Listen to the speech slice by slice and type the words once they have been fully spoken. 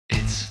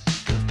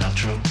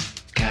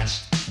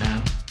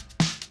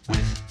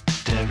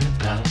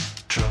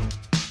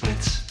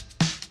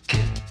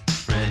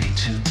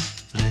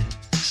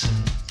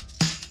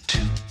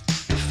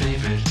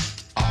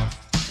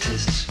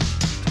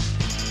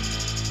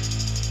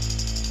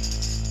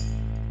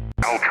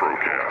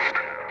Paltrocast.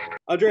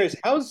 Andres,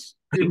 how's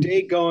your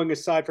day going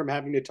aside from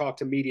having to talk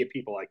to media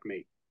people like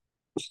me?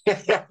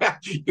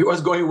 It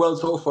was going well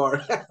so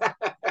far.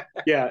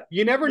 Yeah,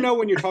 you never know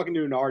when you're talking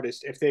to an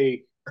artist if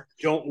they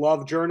don't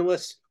love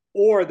journalists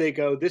or they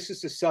go, this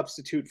is a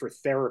substitute for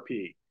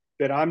therapy,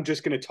 that I'm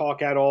just going to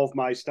talk out all of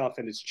my stuff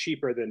and it's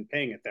cheaper than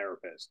paying a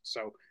therapist.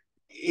 So,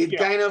 it yeah,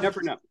 kind of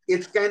never know.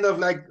 it's kind of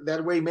like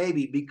that way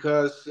maybe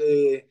because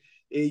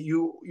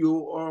you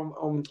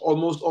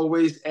almost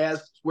always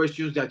ask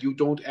questions that you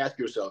don't ask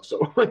yourself.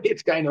 So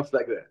it's kind of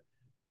like that.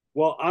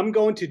 Well, I'm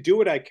going to do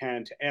what I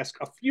can to ask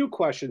a few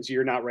questions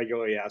you're not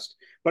regularly asked,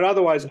 but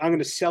otherwise, I'm going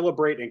to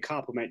celebrate and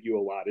compliment you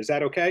a lot. Is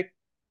that okay?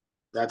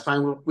 That's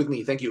fine with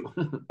me. Thank you.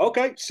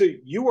 Okay, so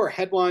you are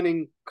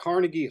headlining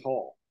Carnegie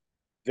Hall.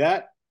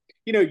 That,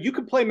 you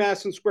could play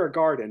Madison Square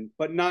Garden,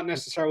 but not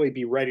necessarily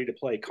be ready to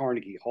play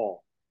Carnegie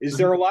Hall. Is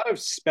there a lot of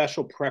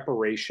special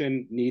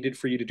preparation needed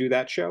for you to do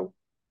that show?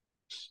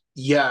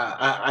 Yeah,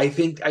 I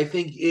think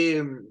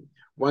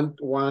one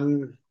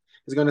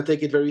is going to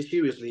take it very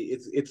seriously.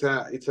 It's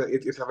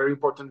a very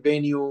important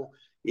venue.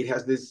 It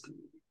has this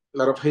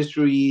lot of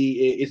history.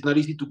 It's not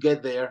easy to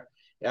get there.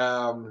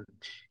 Um,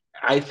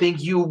 I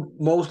think you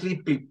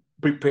mostly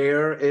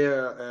prepare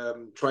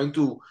trying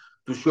to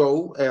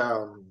show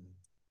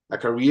a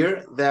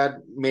career that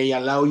may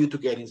allow you to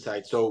get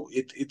inside. So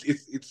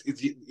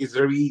it's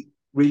very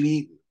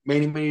really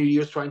many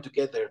years trying to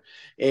get there.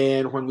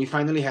 And when we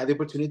finally had the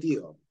opportunity,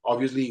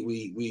 obviously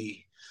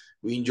we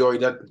enjoyed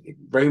that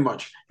very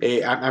much.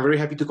 I'm very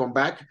happy to come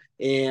back,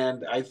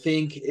 and I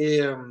think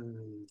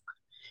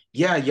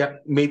yeah,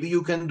 maybe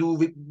you can do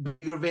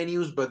bigger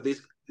venues, but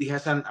this it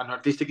has an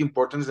artistic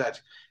importance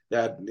that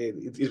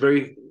it is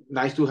very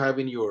nice to have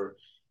in your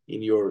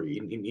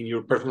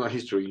personal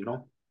history, you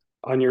know.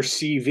 On your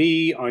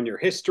CV, on your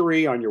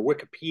history, on your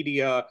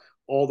Wikipedia,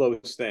 all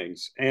those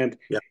things. And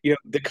Yeah.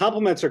 the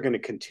compliments are going to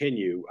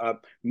continue.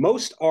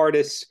 Most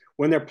artists,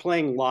 when they're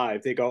playing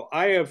live, they go,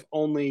 "I have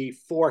only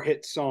 4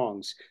 hit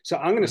songs, so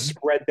I'm going to Mhm.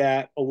 spread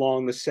that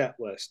along the set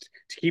list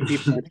to keep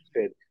people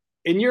interested."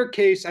 In your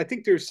case, I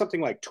think there's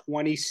something like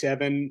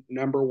 27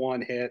 number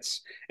one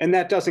hits, and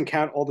that doesn't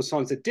count all the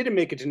songs that didn't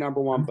make it to number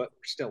one but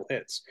were still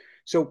hits.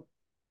 So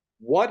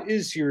what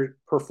is your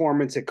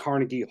performance at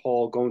Carnegie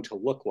Hall going to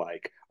look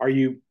like? Are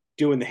you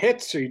doing the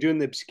hits? Are you doing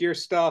the obscure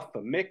stuff?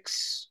 A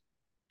mix?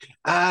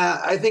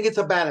 I think it's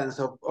a balance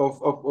of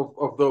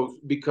those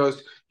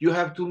because you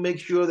have to make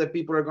sure that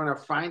people are going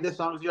to find the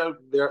songs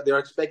they're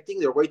expecting,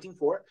 they're waiting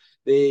for.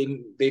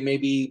 They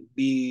maybe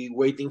be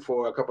waiting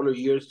for a couple of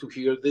years to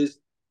hear this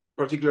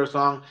particular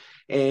song,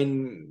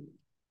 and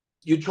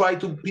you try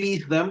to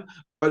please them,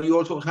 but you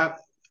also have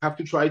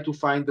to try to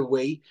find the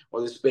way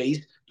or the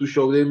space to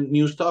show them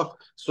new stuff.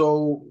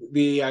 So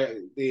the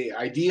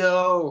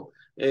ideal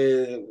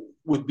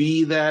would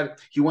be that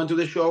he went to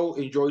the show,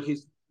 enjoyed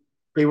his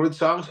favorite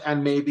songs,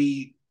 and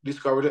maybe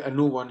discovered a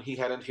new one he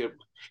hadn't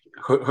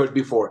heard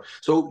before.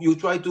 So you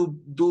try to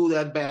do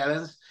that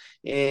balance,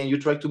 and you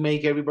try to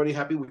make everybody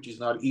happy, which is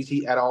not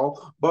easy at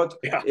all. But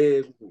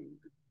Yeah.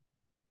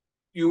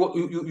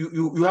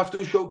 you have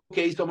to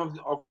showcase some of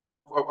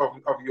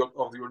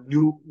your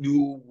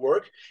new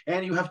work,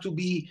 and you have to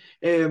be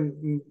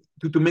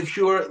to make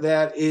sure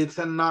that it's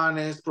an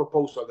honest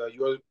proposal, that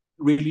you are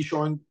really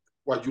showing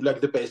what you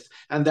like the best,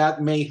 and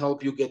that may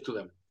help you get to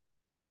them.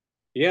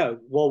 Yeah.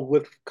 Well,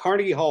 with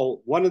Carnegie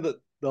Hall, one of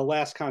the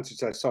last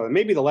concerts I saw,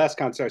 maybe the last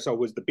concert I saw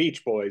was the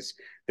Beach Boys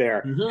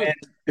there. Mhm. And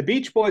the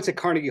Beach Boys at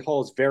Carnegie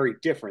Hall is very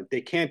different.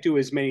 They can't do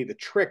as many of the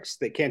tricks,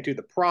 they can't do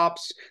the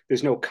props,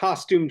 there's no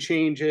costume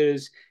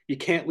changes. You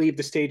can't leave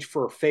the stage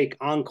for a fake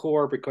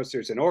encore because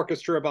there's an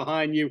orchestra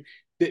behind you.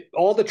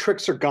 All the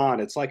tricks are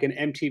gone. It's like an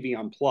MTV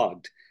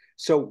unplugged.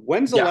 So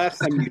when's the Yeah. last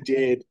time you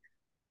did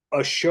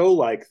a show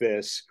like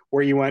this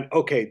where you went,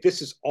 okay,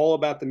 this is all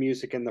about the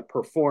music and the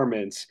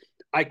performance.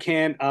 I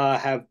can't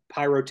have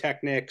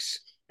pyrotechnics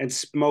and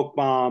smoke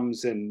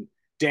bombs and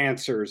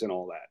dancers and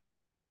all that.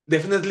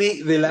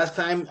 Definitely, the last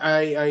time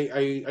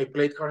I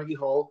played Carnegie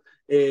Hall,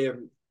 it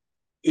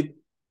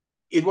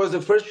it was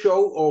the first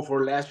show of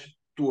our last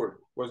tour.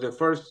 Was the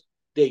first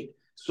date.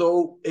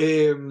 So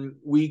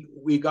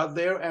we got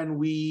there and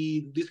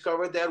we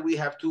discovered that we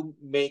have to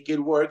make it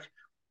work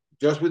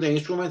just with the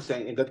instruments.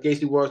 And in that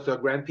case, it was a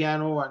grand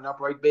piano, an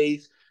upright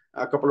bass,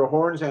 a couple of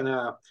horns, and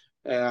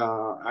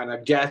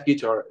a jazz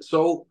guitar.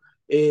 So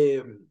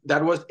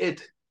that was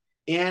it.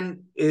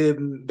 And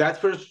that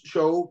first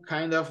show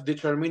kind of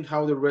determined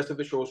how the rest of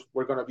the shows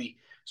were going to be.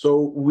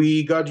 So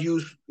we got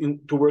used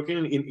to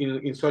working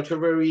in such a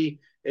very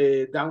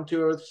down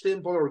to earth,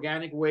 simple,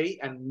 organic way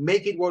and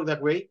make it work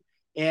that way.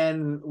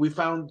 And we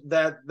found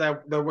that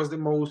was the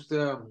most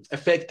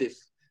effective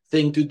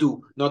thing to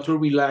do, not to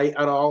rely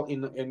at all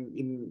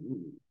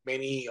in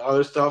many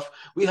other stuff.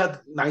 We had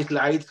nice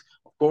lights,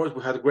 of course,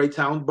 we had a great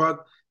sound,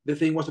 but the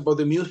thing was about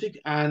the music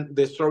and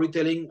the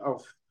storytelling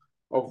of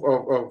of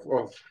of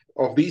of,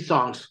 of these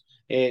songs.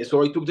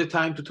 So I took the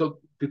time to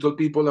to tell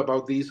people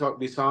about this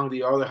song,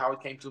 the other, how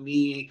it came to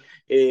me,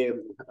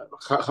 um,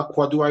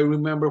 what do I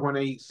remember when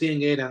I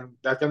sing it, and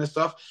that kind of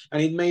stuff.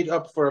 And it made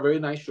up for a very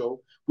nice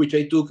show, which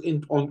I took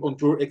on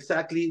tour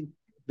exactly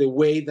the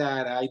way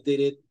that I did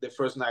it the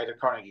first night at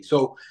Carnegie.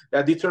 So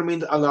that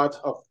determined a lot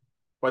of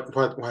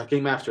what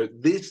came after.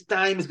 This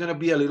time is going to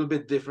be a little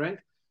bit different.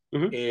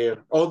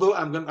 Although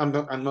I'm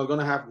not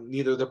gonna have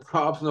neither the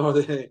props nor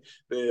the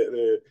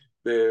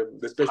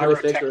special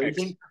effects or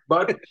anything,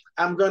 but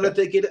I'm gonna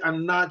take it a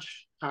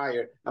notch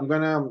higher. I'm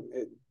gonna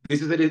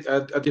this is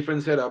a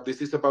different setup.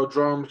 This is about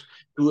drums,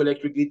 two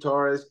electric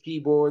guitars,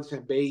 keyboards,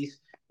 and bass,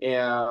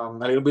 a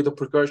little bit of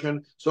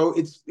percussion. So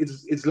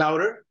it's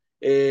louder.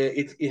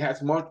 It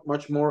has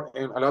much more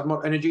and a lot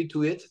more energy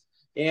to it,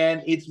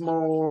 and it's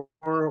more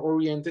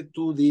oriented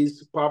to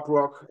this pop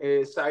rock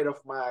side of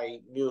my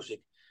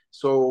music.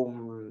 So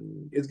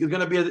it's going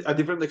to be a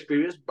different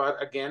experience, but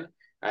again,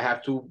 I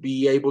have to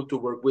be able to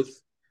work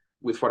with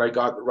what I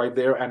got right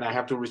there, and I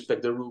have to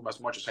respect the room as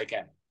much as I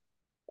can.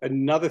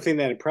 Another thing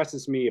that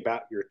impresses me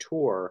about your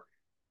tour,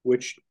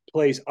 which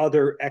plays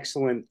other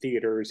excellent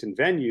theaters and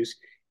venues,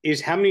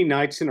 is how many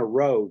nights in a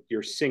row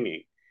you're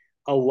singing.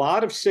 A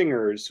lot of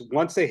singers,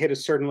 once they hit a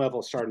certain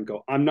level, start and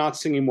go, I'm not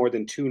singing more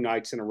than 2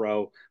 nights in a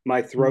row.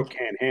 My throat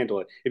can't handle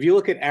it. If you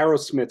look at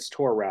Aerosmith's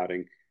tour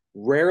routing,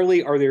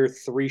 rarely are there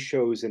 3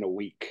 shows in a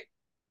week.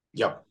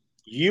 Yep.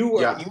 You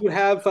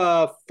have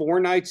 4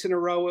 nights in a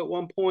row at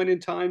one point in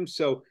time.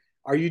 So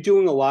are you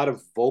doing a lot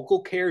of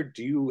vocal care?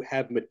 Do you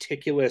have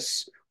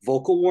meticulous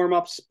vocal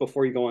warm-ups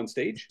before you go on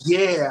stage?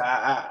 Yeah,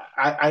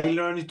 I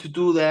learned to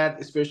do that,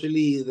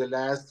 especially the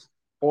last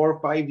 4 or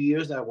 5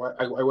 years. I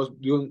was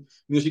doing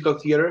musical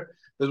theater.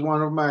 That's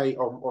one of my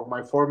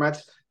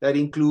formats that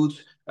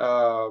includes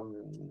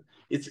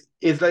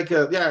it's like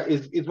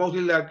it's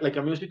mostly like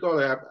a musical.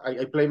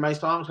 I play my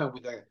songs, and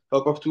with the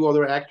help of 2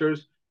 other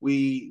actors,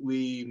 we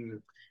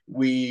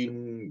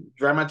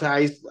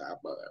dramatize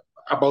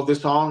about the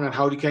song and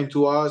how it came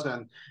to us,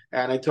 and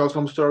I tell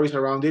some stories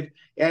around it.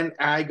 And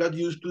I got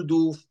used to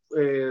do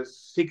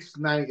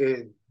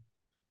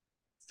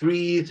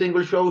 3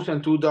 single shows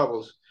and 2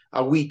 doubles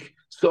a week.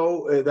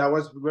 So that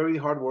was very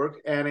hard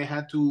work, and I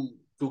had to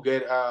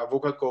get a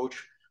vocal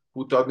coach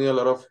who taught me a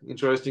lot of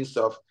interesting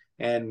stuff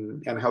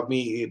and helped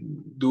me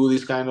do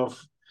this kind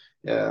of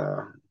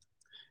uh,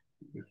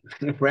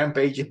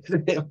 rampage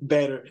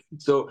better.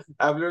 So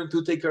I've learned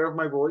to take care of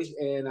my voice,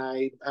 and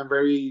I'm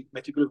very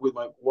meticulous with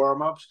my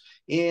warm ups,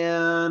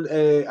 and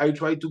I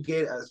try to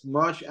get as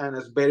much and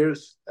as better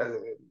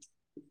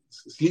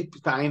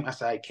sleep time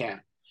as I can.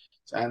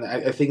 And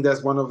I think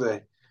that's one of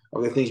the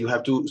things you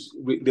have to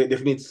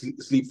definitely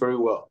sleep very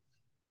well.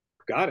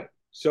 Got it.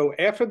 So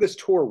after this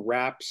tour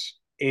wraps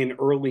in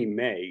early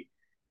May,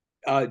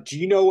 do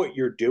you know what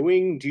you're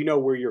doing? Do you know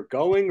where you're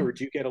going, or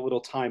do you get a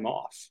little time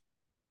off?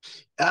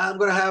 I'm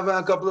gonna have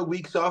a couple of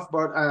weeks off,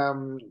 but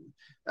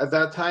at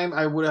that time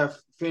I would have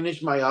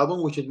finished my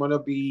album, which is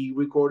gonna be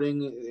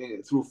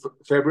recording through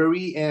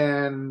February,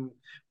 and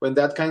when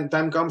that kind of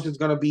time comes, it's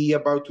gonna be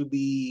about to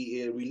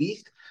be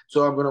released.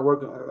 So I'm gonna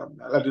work a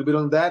little bit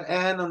on that,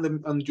 and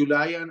on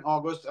July and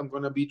August, I'm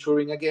gonna be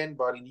touring again,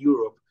 but in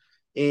Europe.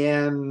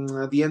 And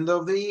at the end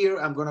of the year,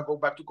 I'm gonna go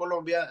back to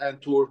Colombia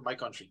and tour my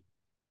country.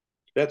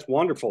 That's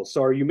wonderful.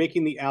 So are you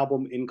making the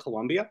album in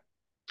Colombia?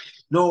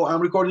 No,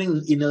 I'm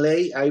recording in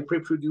LA. I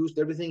pre-produced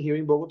everything here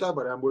in Bogota,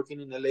 but I'm working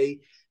in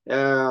LA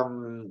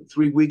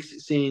 3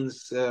 weeks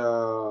since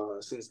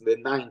the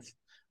 9th.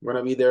 I'm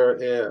gonna be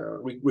there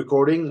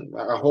recording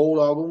a whole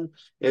album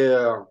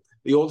the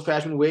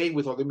old-fashioned way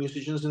with all the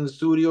musicians in the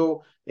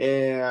studio.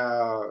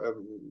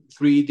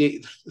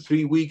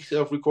 3 weeks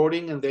of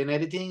recording and then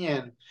editing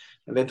and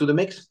then to the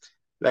mix.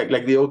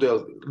 Like the old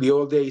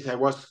days, I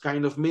was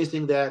kind of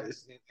missing that.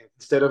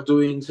 Instead of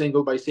doing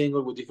single by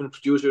single with different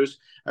producers,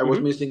 I was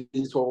missing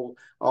this whole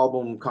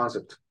album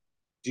concept.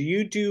 Do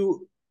you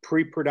do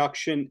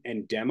pre-production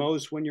and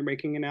demos when you're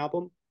making an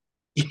album?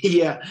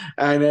 Yeah,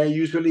 and I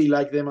usually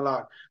like them a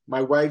lot.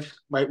 My wife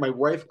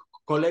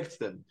collects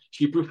them.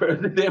 She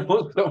prefers the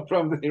demos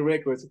from the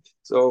records.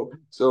 So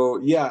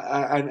yeah,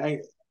 and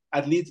I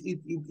at least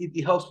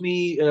it helps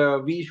me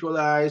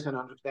visualize and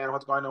understand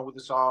what's going on with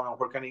the song and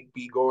where can it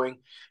be going,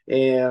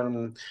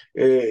 and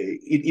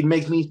it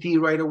makes me see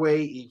right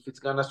away if it's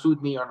gonna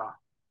suit me or not.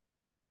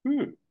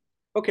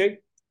 Okay,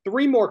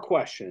 3 more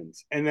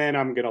questions, and then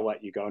I'm going to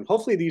let you go. And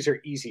hopefully, these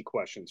are easy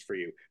questions for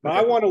you. But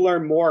I Okay. want to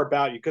learn more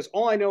about you because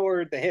all I know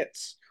are the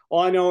hits.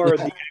 All I know are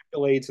the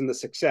accolades and the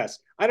success.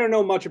 I don't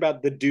know much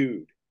about the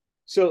dude.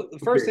 So the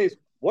first Okay. thing is,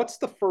 what's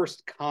the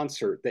first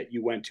concert that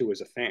you went to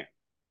as a fan?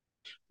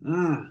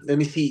 Let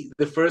me see.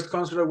 The first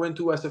concert I went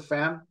to as a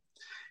fan,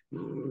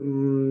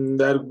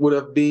 that would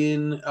have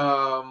been,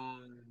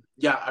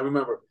 yeah, I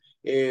remember.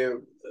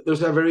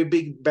 There's a very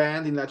big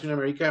band in Latin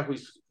America who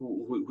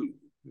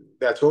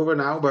that's over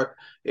now, but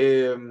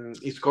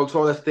it's called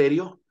Soda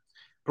Stereo.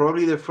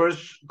 Probably the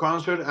first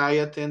concert I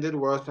attended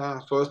was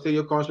a Soda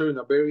Stereo concert in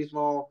a very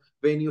small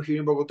venue here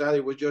in Bogota.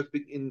 It was just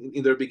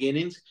in their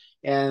beginnings,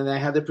 and I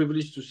had the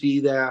privilege to see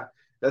that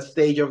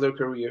stage of their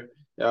career.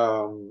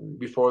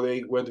 before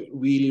they went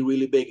really,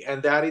 really big.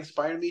 And that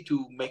inspired me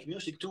to make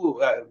music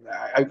too.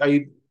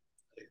 I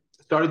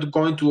started to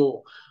going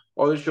to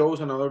other shows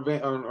and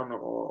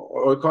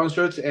other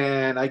concerts,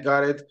 and I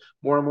got it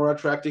more and more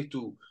attractive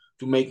to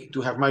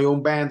have my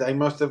own band. I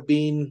must have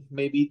been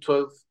maybe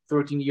 12,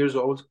 13 years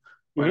old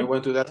when I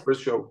went to that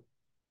first show.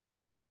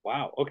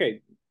 Wow.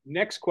 Okay.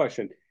 Next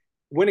question.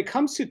 When it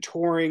comes to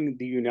touring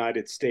the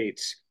United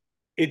States,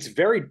 it's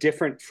very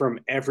different from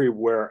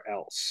everywhere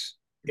else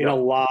in a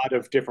Yeah. lot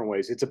of different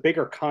ways. It's a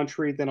bigger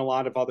country than a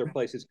lot of other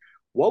places.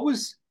 What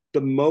was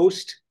the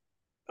most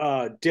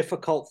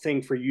difficult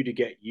thing for you to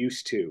get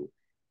used to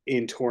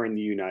in touring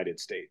the United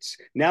States?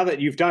 Now that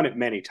you've done it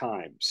many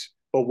times,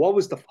 but what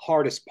was the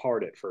hardest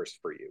part at first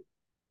for you?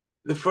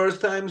 The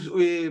first times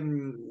we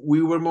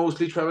were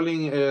mostly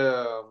traveling.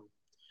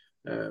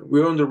 We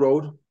were on the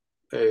road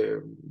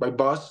by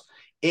bus,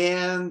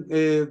 and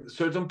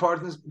certain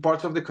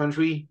parts of the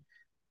country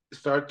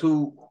start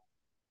to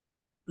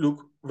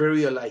look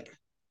very alike.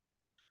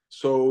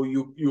 So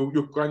you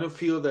kind of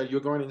feel that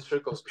you're going in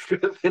circles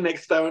because the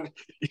next town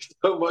is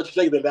so much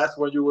like the last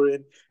one you were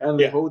in, and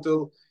the Yeah.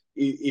 hotel,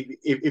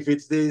 if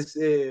it's this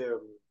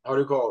how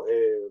do you call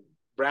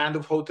brand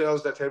of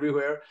hotels that's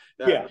everywhere,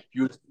 that Yeah.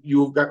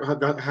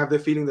 have the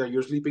feeling that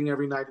you're sleeping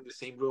every night in the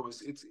same room.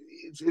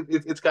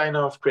 It's kind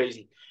of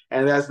crazy,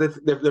 and that's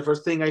the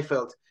first thing I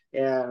felt,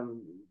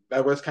 and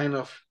that was kind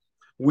of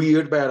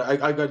weird, but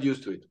I got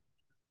used to it.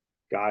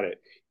 Got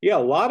it. Yeah,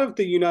 a lot of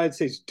the United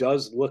States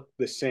does look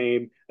the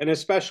same, and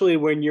especially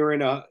when you're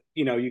in a,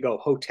 you go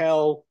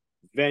hotel,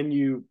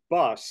 venue,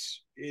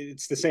 bus,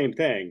 it's the same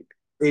thing.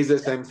 It's the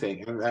same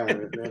thing, and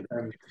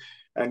if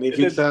And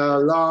it's then, a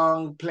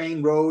long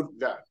plain road,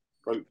 yeah,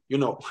 well, you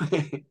know.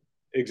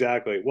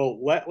 exactly.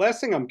 Well,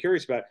 last thing I'm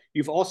curious about,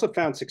 you've also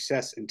found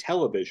success in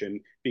television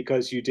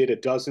because you did a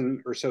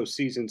dozen or so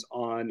seasons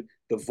on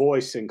The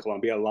Voice in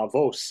Colombia, La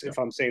Voz, Yeah. if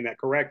I'm saying that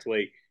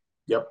correctly.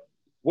 Yep.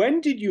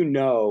 When did you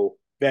know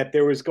that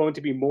there was going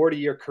to be more to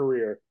your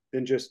career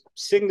than just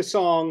sing the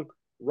song,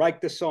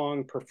 write the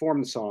song, perform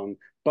the song,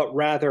 but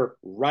rather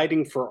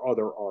writing for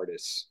other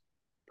artists,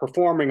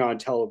 performing on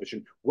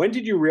television? When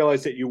did you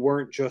realize that you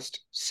weren't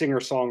just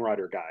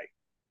singer-songwriter guy?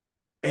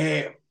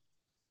 Uh,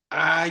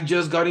 I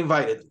just got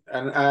invited,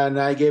 and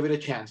I gave it a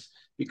chance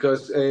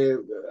because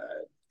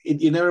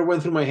it never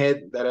went through my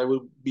head that I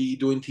would be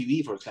doing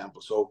TV, for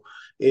example. So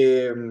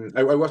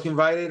I was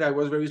invited. I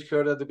was very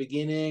scared at the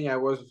beginning. I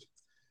was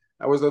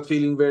not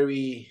feeling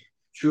very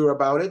sure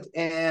about it,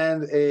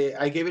 and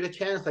I gave it a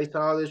chance. I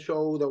saw the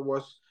show that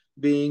was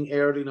being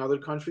aired in other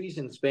countries,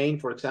 in Spain,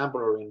 for example,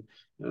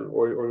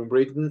 or in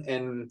Britain,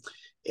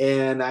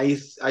 and I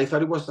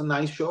thought it was a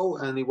nice show,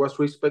 and it was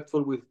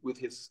respectful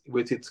with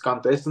its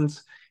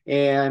contestants,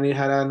 and it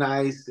had a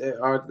nice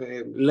art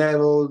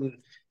level.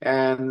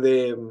 And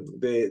the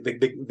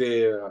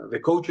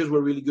coaches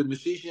were really good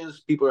musicians.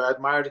 People I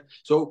admired.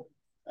 So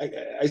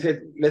I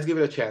said, let's give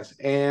it a chance,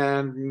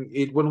 and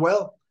it went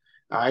well.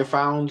 I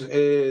found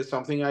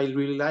something I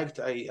really liked.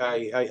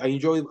 I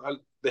enjoy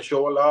the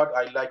show a lot.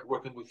 I like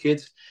working with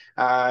kids.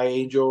 I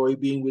enjoy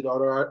being with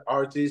other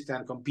artists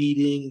and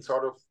competing,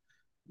 sort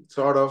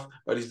of,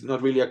 but it's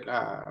not really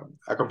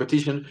a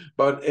competition.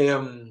 But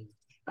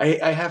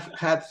I have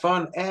had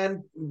fun,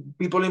 and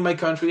people in my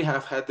country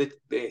have had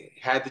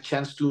the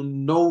chance to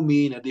know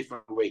me in a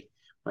different way.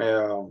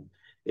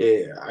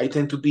 I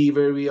tend to be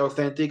very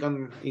authentic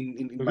in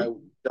my Mm-hmm.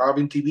 job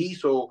in TV,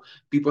 so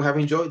people have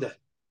enjoyed that.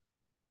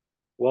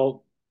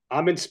 Well,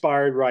 I'm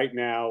inspired right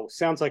now.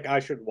 Sounds like I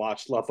should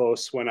watch La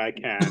Voz when I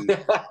can.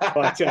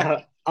 But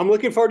I'm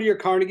looking forward to your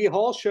Carnegie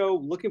Hall show.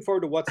 Looking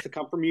forward to what's to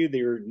come from you,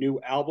 your new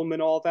album,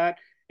 and all that.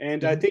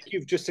 And I Mhm. think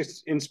you've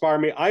just inspired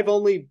me. I've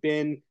only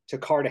been to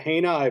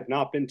Cartagena. I've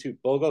not been to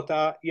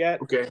Bogota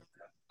yet. Okay.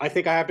 I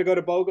think I have to go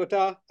to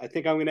Bogota. I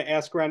think I'm going to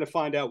ask around to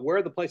find out where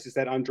are the places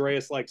that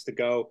Andreas likes to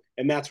go,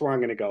 and that's where I'm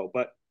going to go.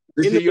 But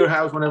This in the is your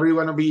house. Whenever you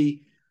want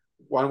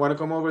to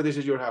come over, this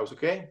is your house.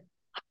 Okay.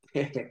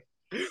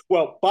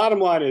 well, bottom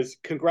line is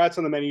congrats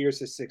on the many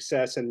years of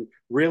success and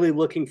really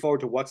looking forward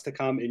to what's to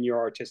come in your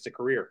artistic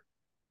career.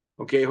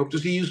 Okay. Hope to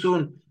see you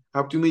soon.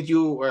 Hope to meet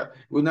you. It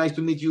was nice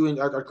to meet you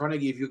at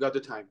Carnegie if you got the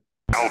time.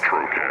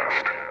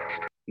 Paltrocast.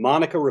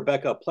 Monica,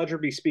 Rebecca, pleasure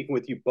to be speaking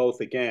with you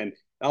both again.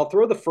 I'll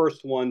throw the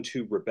first one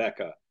to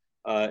Rebecca.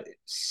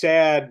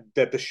 Sad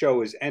that the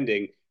show is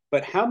ending,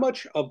 but how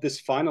much of this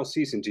final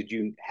season did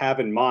you have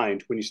in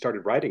mind when you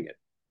started writing it?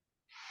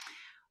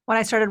 When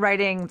I started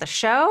writing the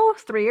show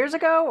 3 years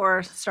ago,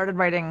 or started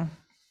writing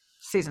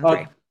season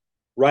three?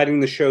 Writing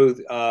the show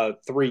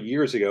 3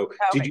 years ago,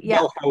 did Okay, you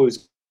yeah. know how it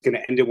was going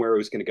to end and where it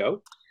was going to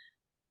go?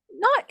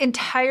 Not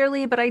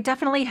entirely, but I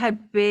definitely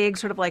had big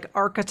sort of like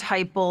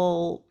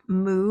archetypal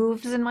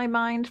moves in my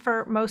mind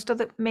for most of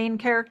the main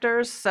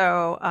characters.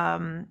 So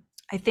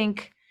I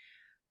think,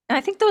 and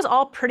I think those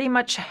all pretty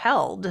much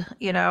held.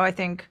 I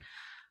think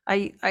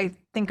I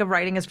think of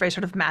writing as very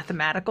sort of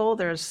mathematical.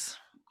 There's,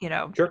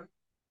 Sure.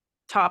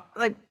 top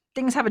like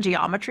things have a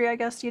geometry, I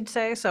guess you'd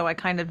say. So I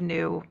kind of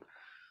knew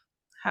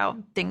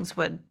how things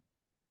would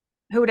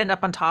who would end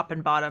up on top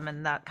and bottom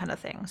and that kind of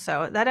thing.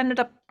 So that ended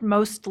up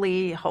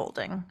mostly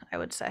holding, I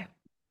would say.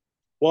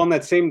 Well, on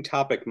that same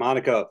topic,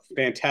 Monica,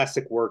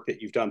 fantastic work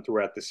that you've done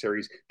throughout the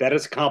series. That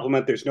is a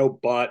compliment. There's no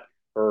but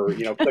or,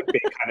 clickbait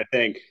kind of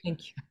thing.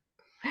 Thank you.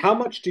 How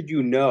much did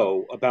you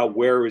know about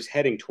where it was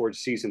heading towards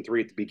season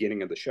 3 at the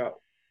beginning of the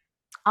show?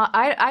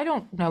 I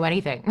don't know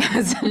anything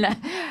as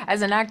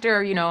an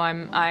actor.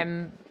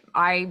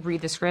 I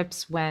read the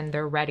scripts when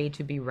they're ready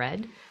to be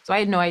read. So I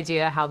had no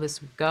idea how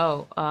this would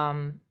go.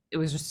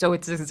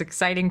 It's as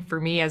exciting for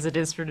me as it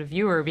is for the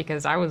viewer,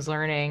 because I was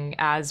learning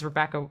as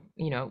Rebecca,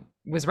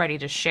 was ready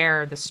to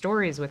share the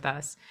stories with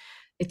us.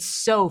 It's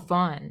so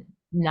fun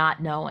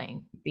not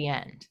knowing the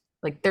end.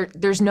 Like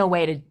there's no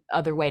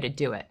other way to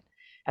do it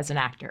as an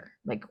actor.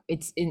 Like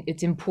it's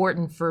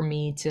important for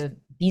me to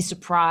be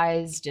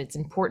surprised. It's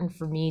important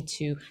for me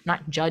to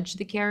not judge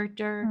the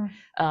character,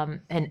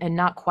 and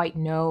not quite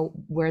know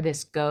where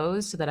this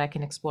goes, so that I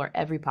can explore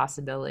every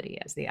possibility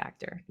as the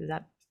actor. Does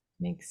that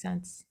make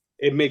sense?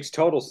 It makes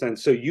total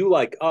sense. So you,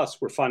 like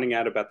us, were finding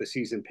out about the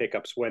season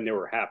pickups when they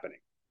were happening.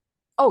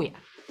 Oh yeah.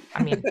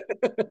 I mean,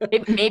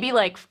 it maybe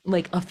like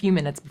a few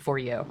minutes before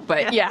you,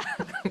 but yeah.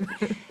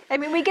 I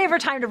mean, we gave her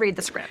time to read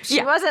the script.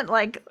 She wasn't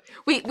like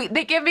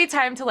they give me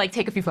time to like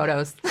take a few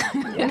photos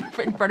in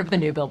front of the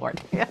new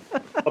billboard. Yeah.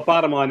 But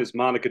bottom line is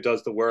Monica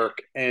does the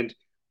work, and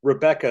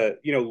Rebecca,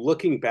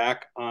 looking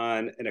back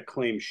on an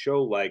acclaimed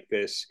show like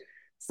this,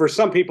 for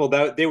some people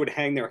that they would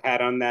hang their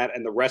hat on that,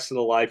 and the rest of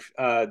the life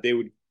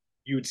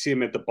you would see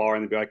them at the bar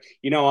and they'd be like,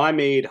 I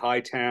made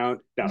Hightown.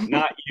 No,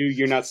 not you.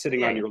 You're not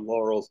sitting on your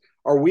laurels.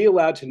 Are we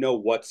allowed to know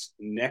what's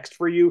next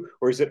for you?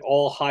 Or is it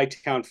all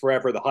Hightown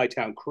forever, the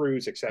Hightown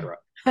cruise, etc.?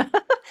 No,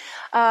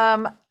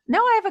 I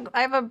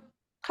have a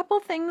couple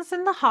things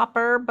in the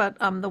hopper, but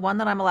the one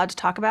that I'm allowed to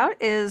talk about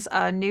is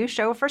a new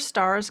show for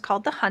STARZ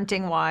called The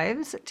Hunting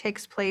Wives.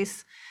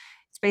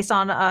 It's based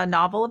on a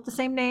novel of the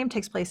same name,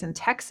 takes place in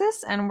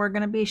Texas, and we're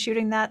going to be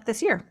shooting that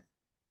this year.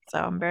 So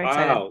I'm very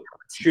excited. Wow.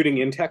 Shooting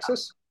in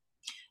Texas?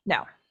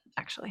 No,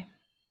 actually.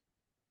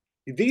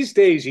 These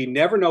days, you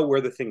never know where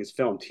the thing is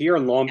filmed. Here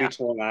in Long Beach,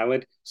 Long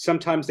Island,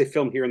 sometimes they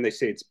film here and they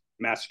say it's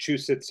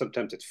Massachusetts,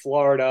 sometimes it's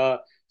Florida,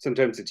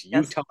 sometimes it's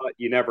Utah.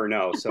 You never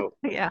know. So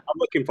I'm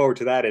looking forward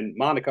to that. And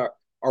Monica,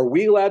 are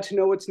we allowed to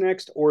know what's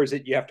next, or is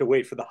it you have to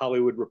wait for the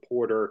Hollywood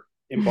Reporter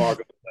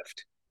embargo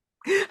lift?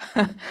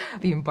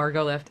 The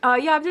embargo lift.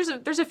 Yeah,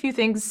 there's a few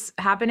things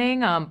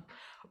happening.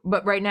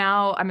 But right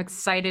now I'm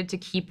excited to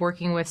keep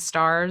working with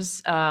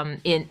STARZ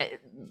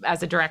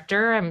as a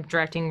director. I'm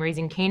directing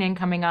Raising Kanan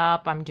coming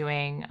up. I'm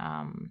doing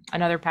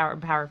another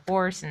Power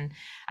Force, and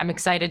I'm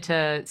excited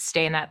to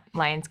stay in that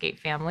Lionsgate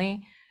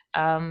family.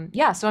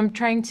 So I'm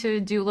trying to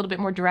do a little bit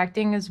more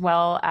directing, as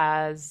well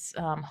as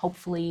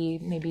hopefully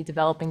maybe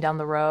developing down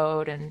the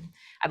road. And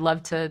I'd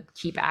love to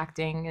keep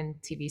acting in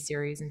TV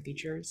series and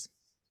features.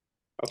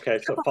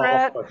 Okay, so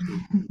follow-up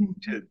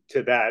question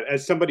to that.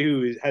 As somebody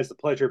who has the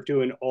pleasure of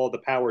doing all the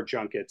Power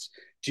junkets,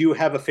 do you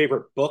have a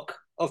favorite book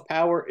of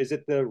Power? Is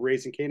it the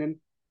Raising Kanan?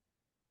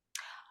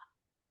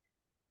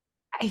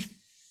 I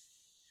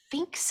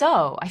think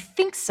so.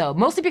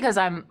 Mostly because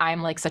I'm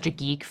like such a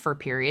geek for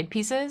period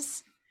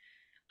pieces.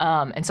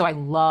 And so I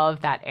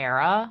love that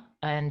era,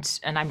 and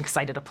I'm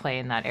excited to play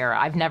in that era.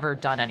 I've never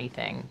done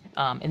anything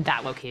in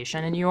that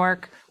location in New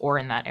York or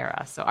in that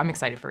era. So I'm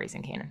excited for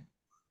Raising Kanan.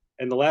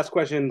 And the last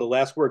question, the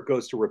last word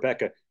goes to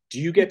Rebecca. Do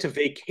you get to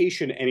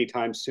vacation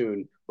anytime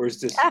soon, or is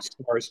this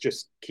STARZ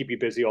just keep you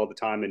busy all the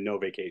time and no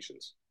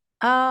vacations?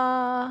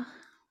 Well,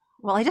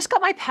 I just got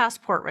my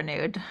passport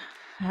renewed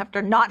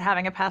after not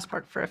having a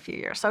passport for a few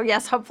years. So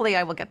yes, hopefully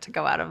I will get to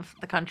go out of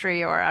the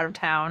country or out of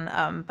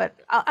town.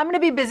 But I'm going to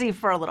be busy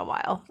for a little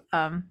while.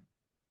 But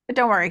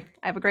don't worry,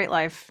 I have a great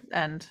life,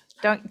 and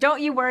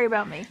don't you worry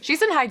about me.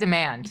 She's in high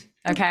demand.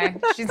 Okay,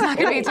 she's not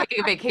going to be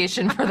taking a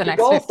vacation for the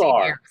next 15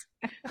 years.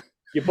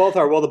 You both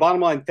are. Well, the bottom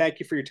line, thank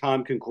you for your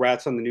time.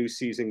 Congrats on the new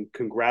season.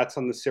 Congrats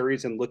on the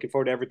series, and looking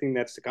forward to everything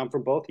that's to come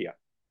from both of you.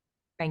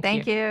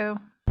 Thank you.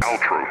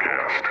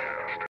 Paltrocast.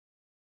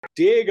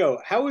 Diego,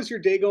 how is your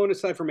day going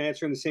aside from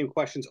answering the same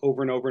questions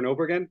over and over and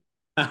over again?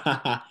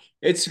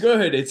 It's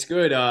good. It's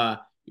good.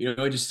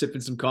 Just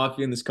sipping some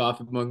coffee in this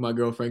coffee mug my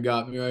girlfriend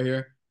got me right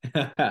here.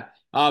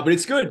 But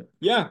it's good.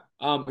 Yeah.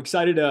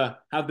 Excited to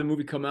have the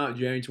movie come out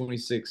January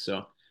 26th.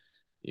 So,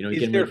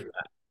 getting ready for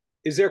that.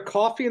 Is there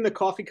coffee in the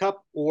coffee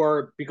cup,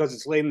 or because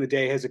it's late in the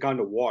day, has it gone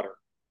to water?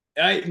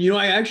 I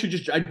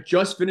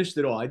just finished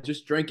it all. I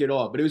just drank it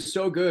all, but it was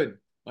so good.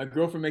 My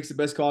girlfriend makes the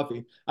best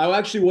coffee. I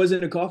actually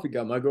wasn't a coffee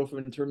guy. My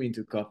girlfriend turned me into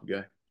a coffee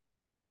guy.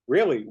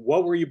 Really?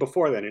 What were you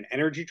before then? An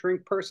energy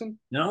drink person?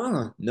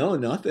 No,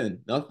 nothing.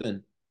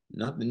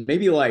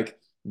 Maybe like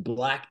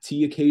black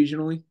tea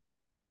occasionally.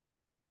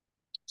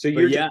 So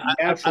you're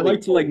I like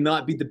to like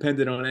not be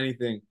dependent on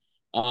anything.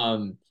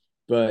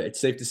 But it's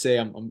safe to say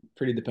I'm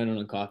pretty dependent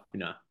on coffee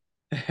now.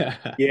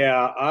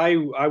 Yeah,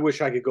 I wish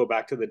I could go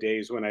back to the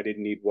days when I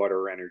didn't need water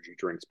or energy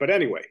drinks. But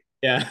anyway,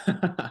 yeah,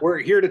 we're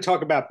here to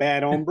talk about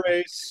Bad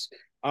Hombres.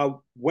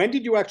 When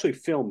did you actually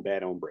film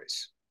Bad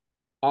Hombres?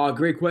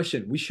 Great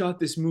question. We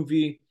shot this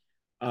movie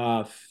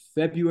Uh,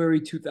 February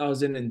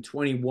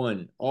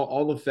 2021,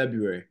 all of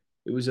February.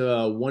 It was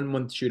a 1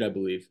 month shoot, I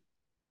believe.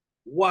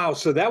 Wow,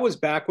 so that was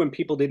back when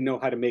people didn't know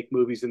how to make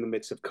movies in the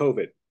midst of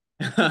COVID.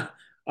 Yeah.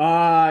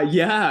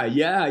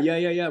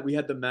 We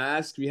had the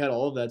mask, we had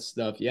all of that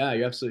stuff. Yeah,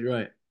 you're absolutely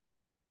right.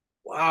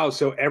 Wow,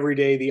 so every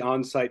day the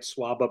on-site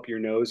swab up your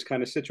nose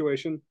kind of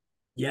situation.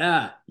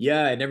 Yeah.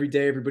 And every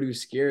day everybody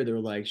was scared. They were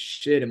like,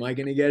 shit, am I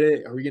gonna get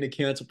it? Are we gonna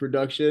cancel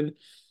production?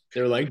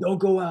 They were like, don't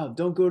go out,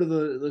 don't go to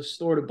the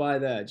store to buy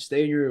that. Just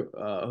stay in your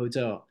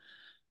hotel.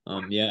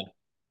 Yeah.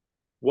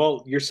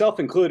 Well, yourself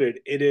included,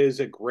 it is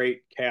a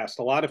great cast.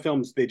 A lot of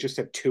films, they just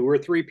have two or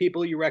three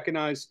people you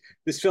recognize.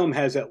 This film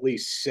has at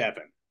least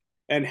seven.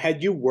 And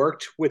had you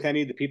worked with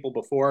any of the people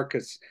before?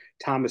 Because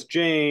Thomas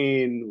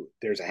Jane,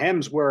 there's a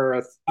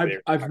Hemsworth,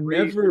 there's I've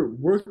Tyrese. never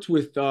worked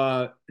with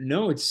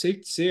no, it's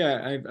safe to say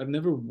I've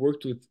never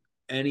worked with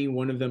any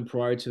one of them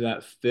prior to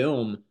that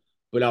film,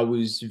 but I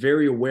was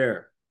very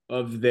aware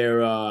of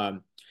their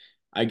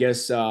I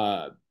guess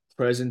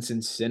presence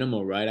in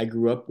cinema, right? I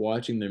grew up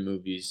watching their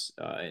movies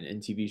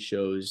and TV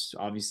shows,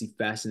 obviously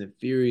Fast and the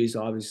Furious,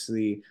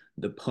 obviously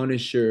The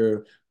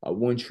Punisher,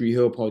 One Tree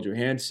Hill, Paul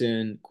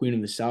Johansson, Queen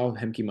of the South,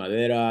 Hemke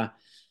Madera.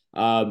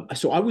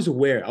 So I was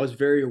aware. I was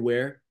very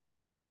aware.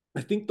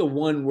 I think the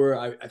one where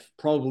I've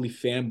probably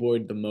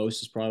fanboyed the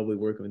most is probably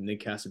working with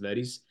Nick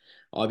Cassavetes.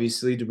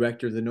 Obviously,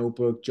 director of The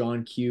Notebook,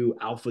 John Q,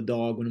 Alpha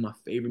Dog, one of my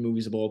favorite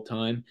movies of all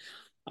time.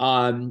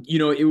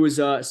 It was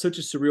such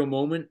a surreal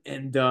moment,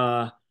 and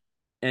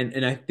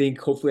I think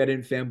hopefully I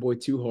didn't fanboy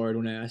too hard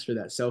when I asked for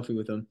that selfie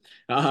with him.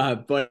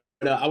 But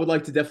I would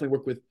like to definitely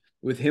work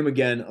with him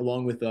again,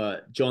 along with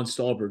John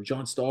Stahlberg.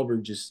 John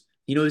Stahlberg just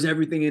he knows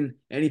everything and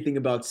anything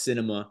about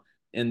cinema,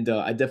 and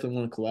I definitely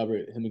want to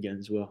collaborate with him again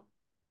as well.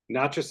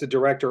 Not just the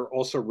director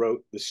also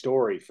wrote the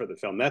story for the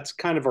film. That's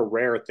kind of a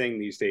rare thing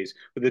these days,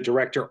 where the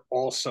director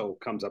also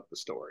comes up the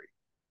story.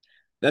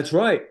 That's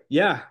right.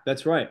 Yeah,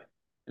 that's right.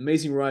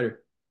 Amazing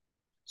writer.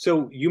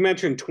 So you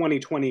mentioned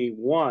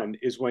 2021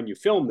 is when you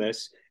filmed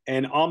this,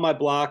 and On My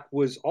Block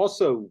was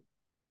also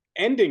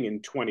ending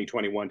in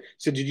 2021.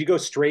 So did you go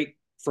straight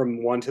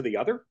from one to the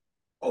other?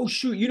 Oh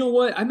shoot, you know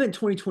what? I meant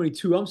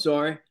 2022. I'm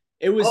sorry.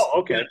 It was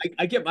Oh, yeah,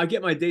 okay. I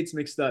get my dates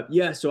mixed up.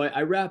 Yeah, so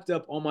I wrapped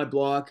up on my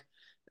block,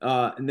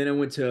 and then I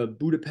went to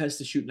Budapest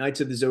to shoot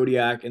Knights of the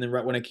Zodiac, and then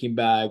right when I came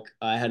back,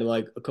 I had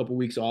like a couple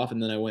weeks off,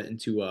 and then I went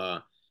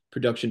into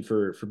production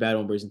for Bad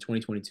Hombres in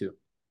 2022.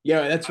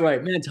 Yeah, that's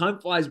right. Man, time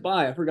flies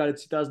by. I forgot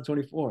it's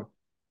 2024.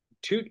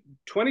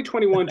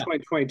 2021,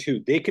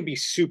 2022, they could be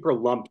super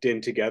lumped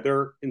in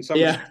together in some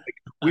Yeah. respects.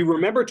 Like, we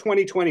remember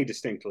 2020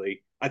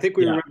 distinctly. I think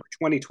we Yeah. remember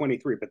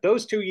 2023, but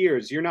those 2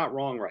 years, you're not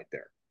wrong right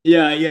there.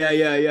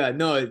 Yeah.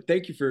 No,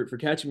 thank you for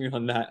catching me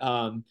on that.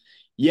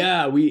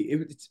 Yeah, it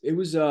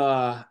was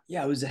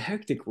yeah, it was a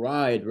hectic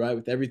ride, right?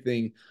 With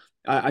everything.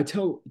 I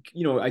tell,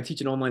 I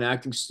teach an online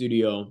acting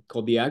studio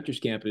called the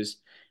Actors Campus,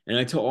 and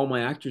I tell all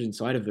my actors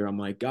inside of there, I'm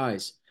like,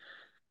 guys,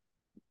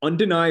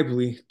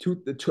 undeniably,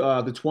 the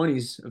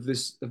 20s of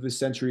this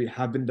century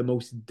have been the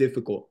most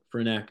difficult for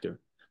an actor.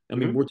 I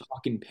mean, Mhm. we're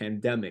talking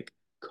pandemic,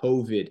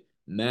 COVID,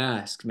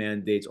 mask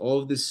mandates, all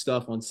of this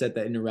stuff on set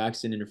that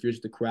interacts and interferes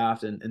with the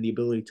craft and the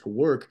ability to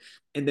work.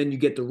 And then you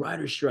get the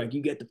writer strike,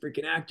 you get the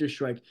freaking actor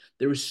strike.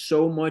 There was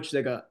so much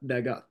that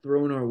got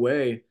thrown our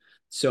way.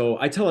 So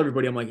I tell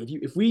everybody, I'm like,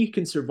 if we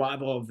can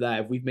survive all of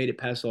that, if we've made it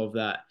past all of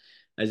that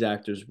as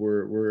actors,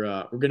 we're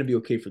gonna be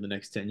okay for the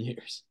next 10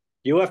 years.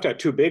 You left out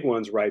two big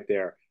ones right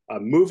there.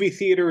 Movie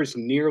theaters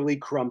nearly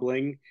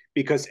crumbling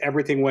because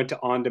everything went to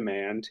on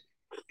demand.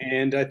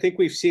 And I think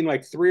we've seen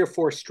like three or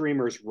four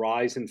streamers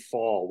rise and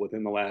fall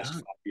within the last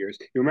 5 years.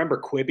 You remember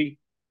Quibi?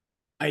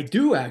 I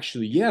do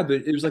actually, yeah,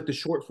 but it was like the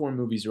short form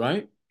movies,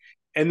 right?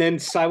 And then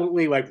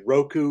silently, like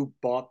Roku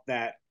bought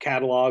that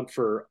catalog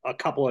for a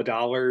couple of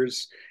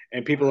dollars,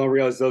 and people don't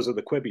realize those are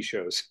the Quibi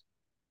shows.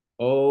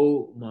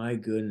 Oh my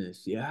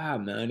goodness. Yeah,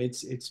 man.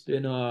 It's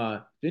been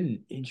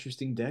an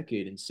interesting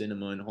decade in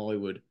cinema in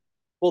Hollywood.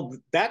 Well,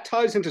 that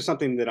ties into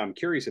something that I'm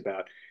curious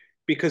about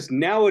because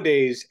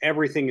nowadays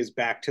everything is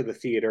back to the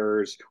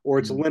theaters or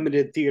it's a Mm,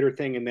 limited theater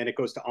thing and then it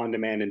goes to on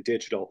demand and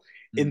digital.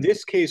 In mm.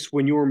 this case,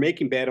 when you were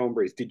making Bad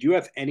Hombres, did you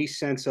have any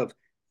sense of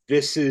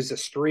this is a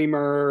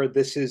streamer,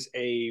 this is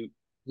a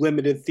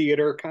limited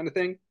theater kind of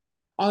thing?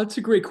 Oh, that's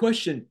a great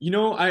question.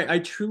 I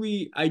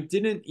truly I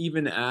didn't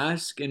even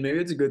ask, and maybe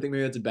it's a good thing,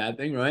 maybe that's a bad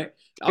thing, right?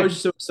 I was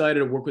just so excited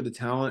to work with the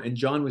talent, and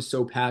John was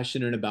so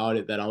passionate about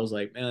it that I was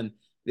like, man,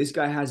 this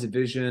guy has a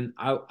vision.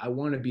 I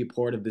want to be a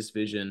part of this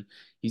vision.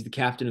 He's the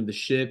captain of the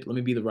ship. Let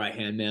me be the right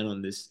hand man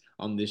on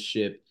this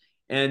ship.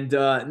 And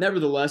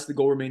nevertheless, the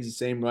goal remains the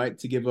same, right?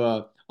 To give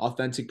a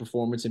authentic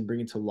performance and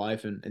bring it to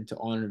life and to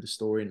honor the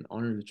story and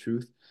honor the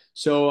truth.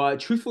 So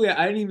truthfully,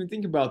 I didn't even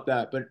think about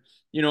that, but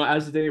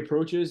as the day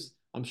approaches,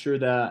 I'm sure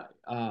that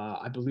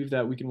I believe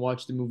that we can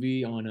watch the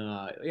movie on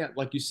yeah,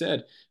 like you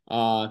said,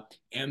 uh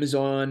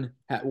Amazon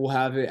will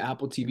have it,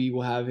 Apple TV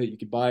will have it. You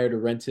could buy it or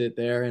rent it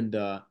there, and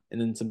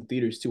then some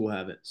theaters too will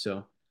have it.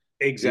 So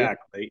yeah.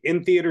 Exactly.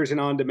 In theaters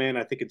and on demand,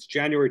 I think it's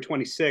January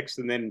 26th,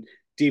 and then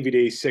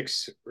DVD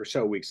 6 or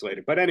so weeks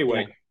later. But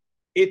anyway, Yeah.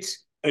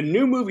 it's a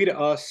new movie to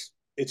us.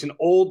 It's an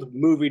old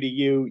movie to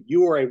you.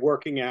 You are a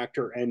working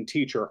actor and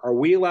teacher. Are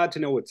we allowed to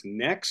know what's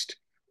next,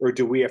 or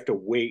do we have to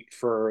wait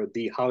for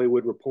the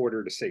Hollywood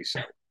Reporter to say so?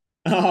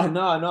 Oh,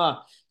 no, no.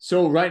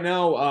 So right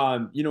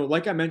now,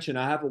 like I mentioned,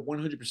 I have a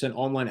 100%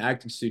 online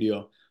acting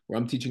studio where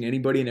I'm teaching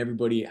anybody and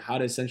everybody how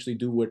to essentially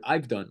do what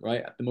I've done,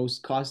 right? At the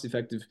most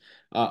cost-effective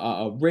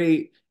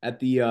rate, at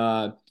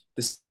the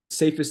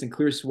safest and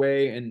clearest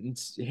way, and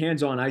it's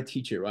hands-on. I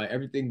teach it, right?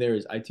 Everything there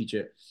is I teach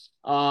it.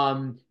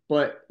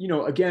 But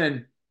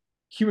again,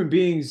 human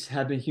beings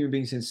have been human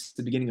beings since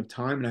the beginning of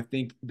time, and I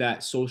think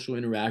that social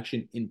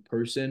interaction in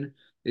person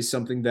is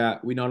something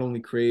that we not only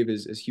crave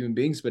as human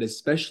beings, but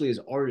especially as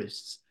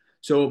artists.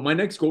 So my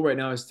next goal right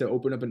now is to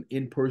open up an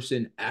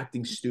in-person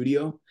acting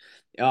studio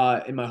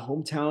in my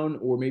hometown,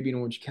 or maybe in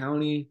Orange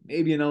County,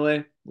 maybe in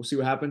LA. We'll see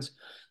what happens.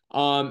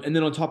 And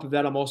then on top of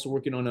that, I'm also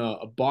working on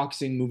a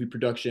boxing movie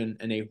production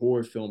and a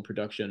horror film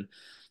production.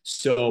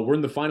 So we're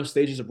in the final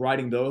stages of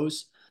writing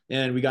those,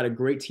 and we got a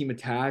great team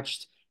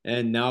attached.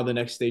 And now the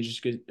next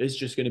stage is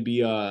just going to be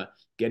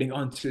getting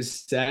onto a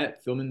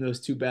set, filming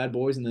those two bad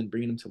boys, and then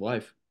bringing them to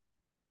life.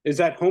 Is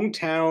that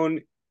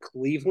hometown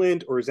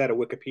Cleveland, or is that a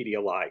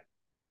Wikipedia lie?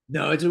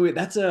 No, I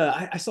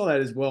saw that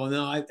as well.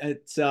 No,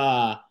 it's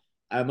my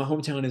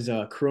hometown is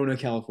Corona,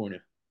 California.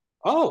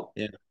 Oh,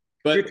 Yeah,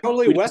 you're but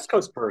totally a West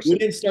Coast we person.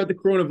 didn't start the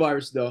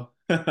coronavirus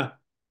though.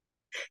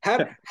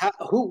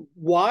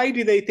 Why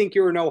do they think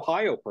you're an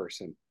Ohio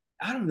person?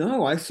 I don't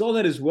know. I saw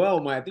that as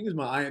well. I think it was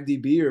my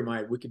IMDb or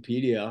my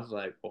Wikipedia. I was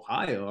like,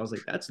 Ohio. I was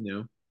like, that's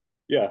new.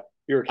 Yeah,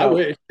 you're a I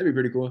California. wish. That'd be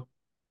pretty cool.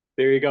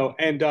 There you go.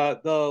 And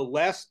the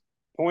last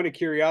point of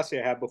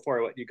curiosity I have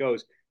before I let you go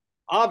is,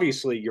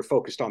 obviously you're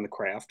focused on the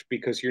craft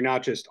because you're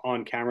not just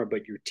on camera,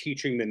 but you're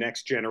teaching the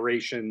next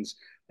generations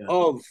Yeah.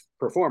 of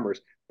performers.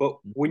 But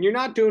when you're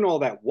not doing all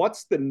that,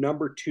 what's the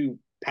number two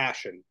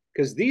passion?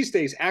 Because these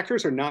days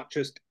actors are not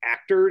just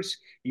actors.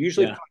 You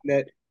usually Yeah. find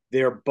that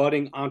they're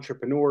budding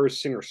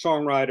entrepreneurs,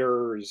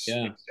 singer-songwriters,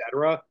 Yeah.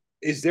 etc.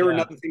 Is there Yeah.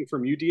 another thing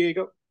from you,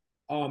 Diego?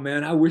 Oh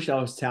man, I wish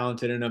I was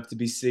talented enough to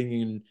be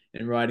singing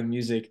and writing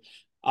music.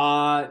 No,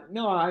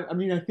 I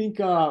mean I think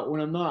when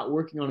I'm not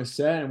working on a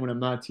set and when I'm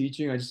not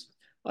teaching, I just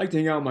like to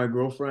hang out with my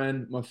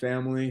girlfriend, my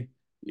family,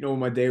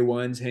 my day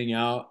ones, hang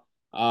out.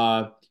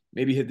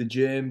 Maybe hit the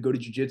gym, go to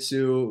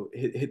jujitsu,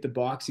 hit the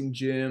boxing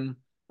gym,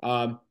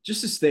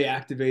 just to stay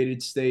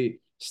activated, stay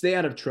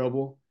out of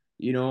trouble.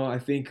 I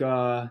think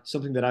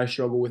something that I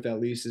struggle with at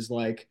least is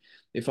like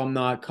if I'm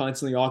not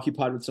constantly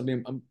occupied with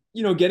something, I'm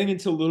getting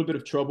into a little bit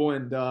of trouble,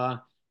 and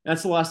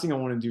that's the last thing I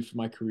want to do for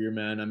my career,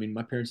 man. I mean,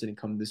 my parents didn't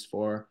come this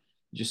far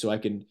just so I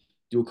can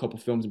do a couple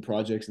films and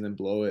projects and then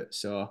blow it.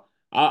 So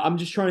I'm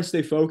just trying to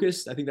stay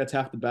focused. I think that's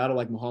half the battle,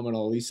 like Muhammad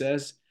Ali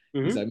says.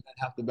 He's Mm-hmm. like, man,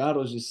 half the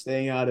battle is just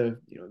staying out of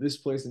this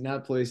place and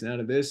that place and out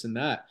of this and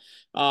that.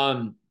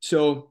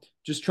 So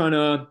just trying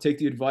to take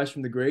the advice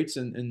from the greats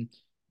and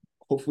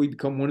hopefully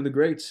become one of the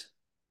greats.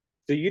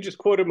 So you just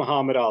quoted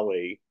Muhammad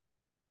Ali.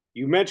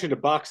 You mentioned a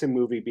boxing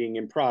movie being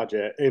in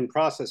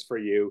process for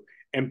you,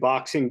 and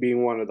boxing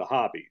being one of the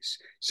hobbies.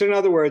 So in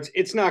other words,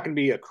 it's not going to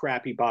be a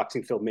crappy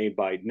boxing film made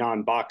by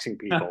non-boxing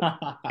people.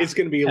 It's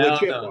going to be a Hell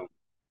legit no. one.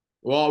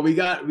 Well, we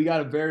got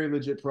a very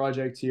legit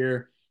project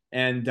here,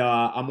 and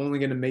I'm only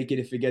gonna make it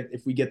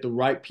if we get the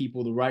right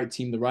people, the right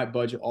team, the right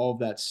budget, all of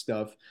that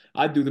stuff.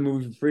 I'd do the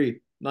movie for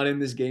free. Not in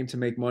this game to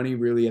make money,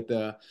 really.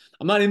 I'm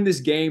not in this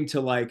game to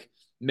like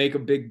make a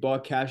big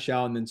buck, cash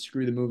out, and then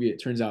screw the movie.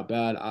 It turns out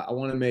bad. I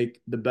want to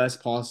make the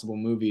best possible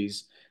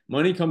movies.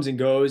 Money comes and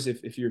goes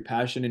if you're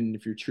passionate and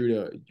if you're true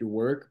to your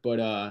work, but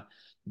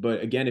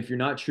again, if you're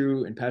not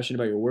true and passionate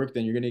about your work,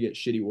 then you're gonna get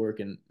shitty work,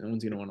 and no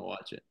one's gonna want to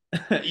watch it.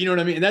 You know what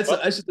I mean? And that's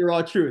just the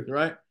raw truth,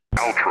 right?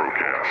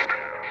 Paltrocast.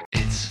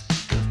 It's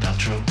the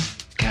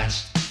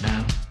Paltrocast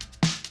now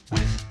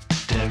with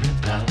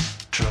Darren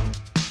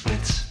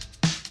Paltrowitz.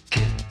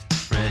 Get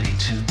ready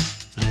to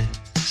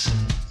listen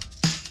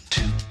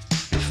to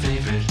your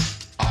favorite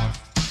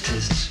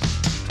artists.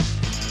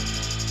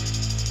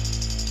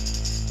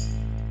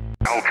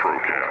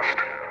 Paltrocast.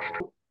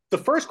 The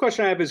first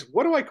question I have is,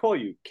 what do I call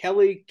you?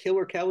 Kelly,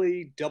 Killer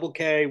Kelly, Double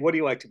K? What do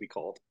you like to be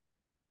called?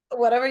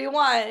 Whatever you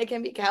want. It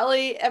can be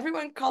Kelly.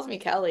 Everyone calls me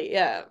Kelly.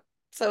 Yeah.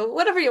 So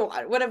whatever you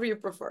want, whatever you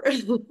prefer.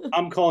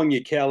 I'm calling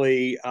you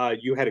Kelly.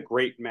 You had a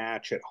great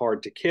match at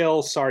Hard to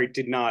Kill. Sorry, it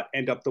did not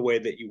end up the way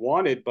that you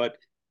wanted, but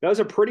that was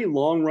a pretty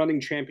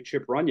long-running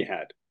championship run you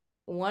had.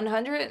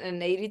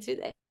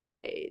 182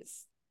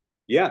 days.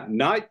 Yeah,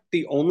 not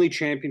the only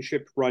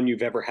championship run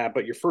you've ever had,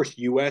 but your first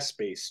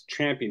US-based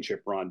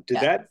championship run. Did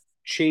that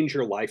change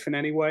your life in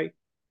any way?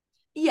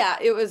 Yeah,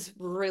 it was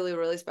really,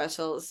 really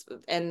special.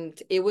 And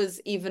it was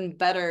even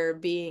better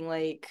being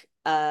like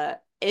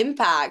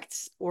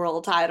Impact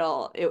world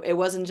title. It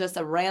wasn't just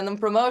a random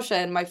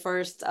promotion. My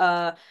first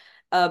a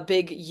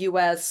big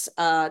US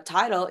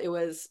title. It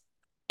was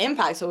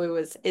Impact. So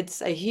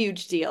it's a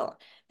huge deal.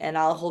 And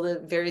I'll hold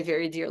it very,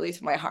 very dearly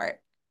to my heart.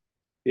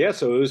 Yeah,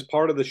 so it was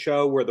part of the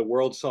show where the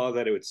world saw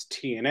that it was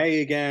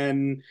TNA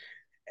again.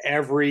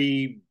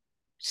 Every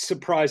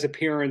surprise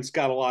appearance,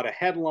 got a lot of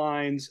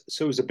headlines.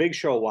 So it was a big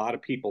show a lot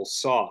of people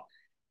saw.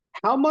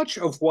 How much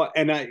of what,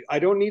 and I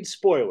don't need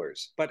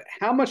spoilers, but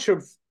how much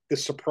of the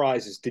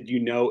surprises did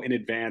you know in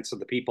advance of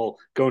the people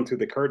going through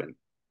the curtain?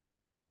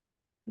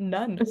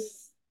 None.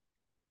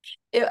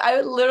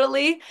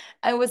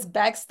 I was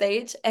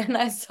backstage and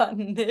I saw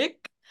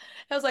Nick.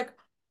 I was like,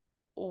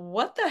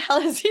 what the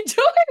hell is he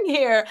doing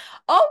here?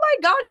 Oh my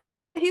God,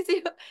 is he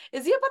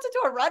about to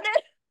do a run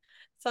in?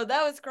 So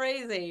that was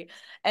crazy.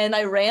 And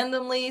I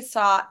randomly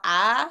saw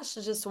Ash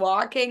just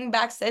walking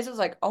backstage. I was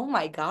like, oh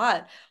my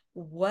God,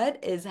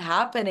 what is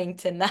happening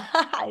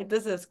tonight?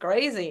 This is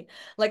crazy.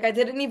 Like I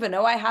didn't even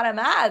know I had a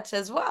match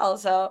as well.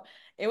 So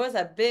it was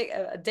a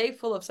day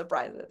full of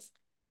surprises.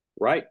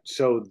 Right.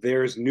 So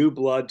there's new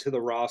blood to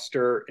the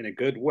roster in a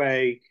good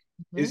way.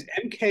 Mhm. Is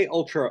MK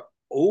Ultra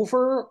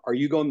over? Are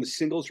you going the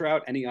singles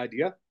route? Any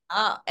idea?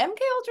 MK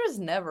Ultra is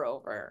never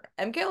over.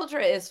 MK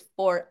Ultra is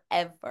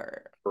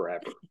forever.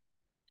 Forever.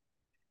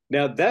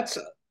 Now that's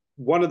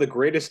one of the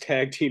greatest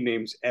tag team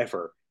names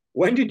ever.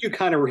 When did you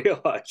kind of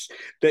realize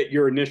that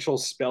your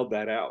initials spelled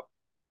that out?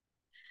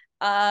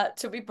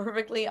 To be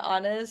perfectly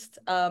honest,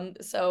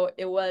 so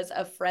it was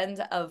a friend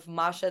of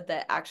Masha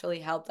that actually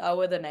helped out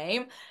with the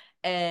name.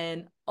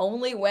 And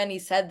only when he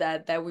said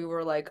that we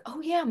were like,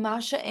 oh yeah,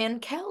 Masha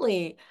and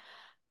Kelly.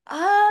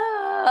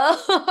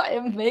 Ah,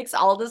 it makes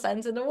all the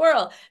sense in the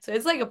world. So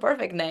it's like a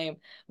perfect name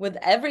with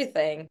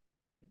everything.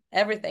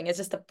 Everything. It's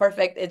just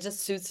it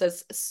just suits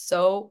us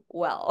so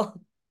well.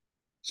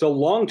 So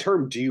long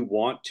term, do you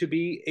want to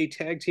be a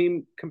tag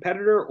team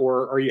competitor,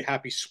 or are you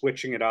happy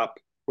switching it up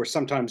where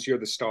sometimes you're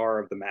the star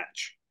of the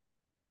match?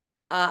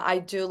 I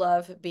do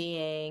love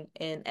being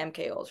in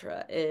MK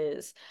Ultra.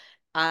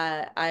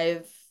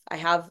 I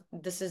have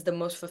this is the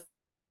most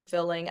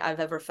fulfilling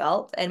I've ever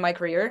felt in my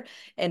career.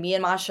 And me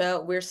and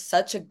Masha, we're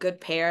such a good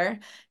pair,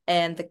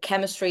 and the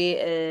chemistry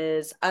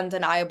is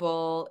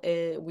undeniable.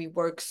 We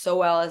work so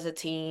well as a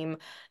team.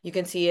 You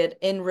can see it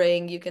in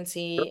ring. You can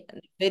see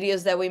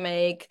videos that we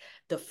make,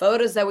 the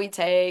photos that we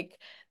take.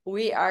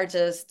 We are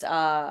just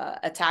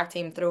a tag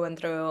team through and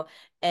through,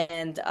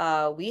 and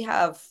we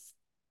have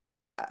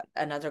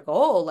another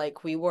goal.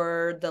 Like we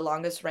were the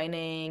longest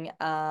reigning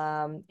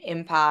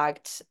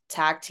Impact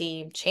Tag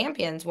Team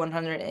Champions,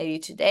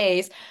 182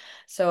 days.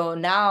 So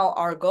now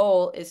our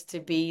goal is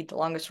to be the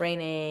longest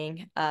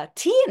reigning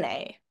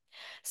TNA.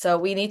 So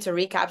we need to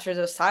recapture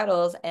those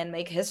titles and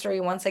make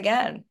history once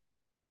again.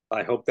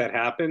 I hope that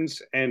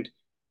happens. And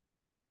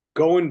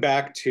going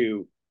back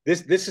to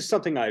this is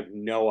something I have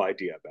no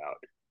idea about.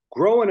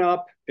 Growing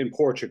up in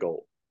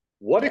Portugal,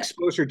 what Yeah.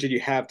 exposure did you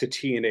have to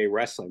TNA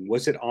wrestling?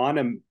 Was it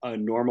on a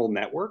normal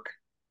network?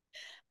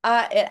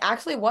 It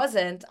actually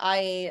wasn't.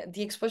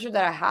 The exposure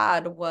that I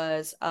had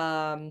was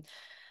um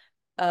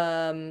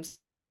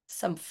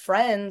some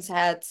friends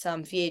had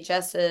some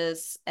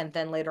VHSs and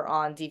then later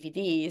on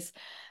DVDs.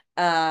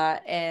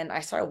 And I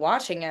started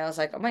watching it. I was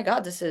like, oh my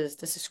God, this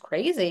is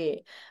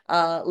crazy.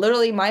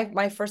 Literally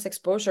my first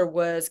exposure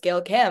was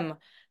Gail Kim.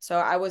 So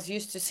I was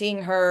used to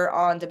seeing her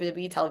on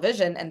WWE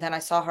television, and then I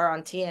saw her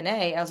on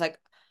TNA. I was like,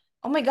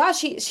 oh my gosh,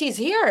 she's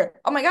here.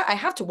 Oh my God, I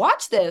have to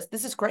watch this.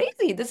 This is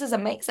crazy. This is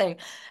amazing.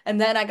 And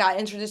then I got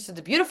introduced to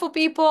the beautiful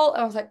people.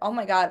 And I was like, oh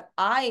my God,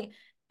 I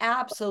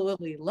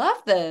absolutely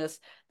love this.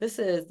 This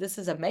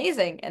is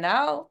amazing. And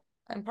now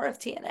I'm part of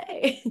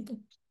TNA.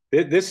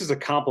 This is a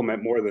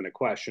compliment more than a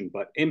question,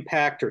 but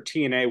Impact or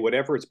TNA,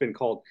 whatever it's been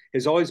called,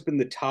 has always been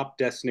the top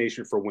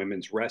destination for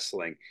women's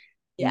wrestling.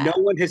 No Yeah.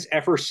 one has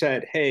ever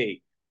said,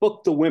 hey,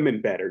 book the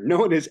women better. No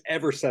one has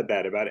ever said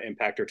that about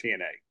Impact or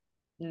TNA.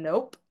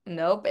 Nope.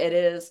 Nope. It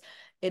is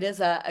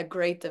a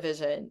great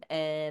division,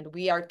 and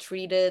we are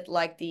treated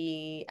like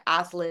the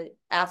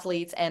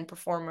athletes and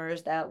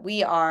performers that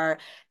we are,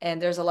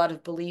 and there's a lot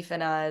of belief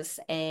in us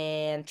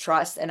and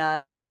trust in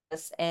us,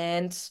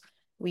 and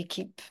we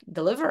keep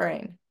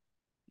delivering.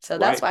 So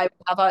that's Right.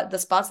 why we have the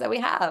spots that we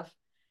have.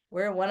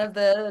 We're one of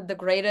the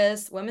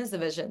greatest women's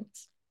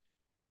divisions.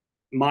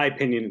 My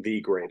opinion,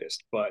 the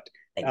greatest. But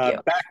Thank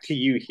you. back to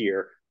you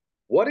here.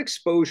 What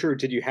exposure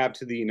did you have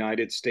to the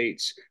United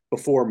States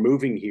before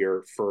moving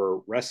here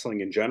for wrestling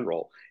in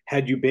general?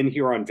 Had you been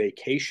here on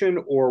vacation,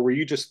 or were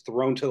you just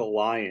thrown to the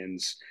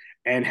lions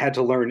and had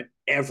to learn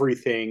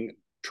everything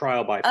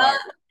trial by Uh,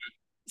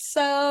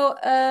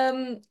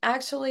 fire?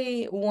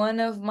 Actually, one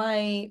of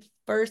my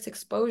first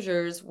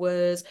exposures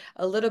was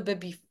a little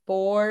bit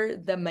before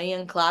the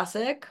Mayan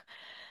Classic.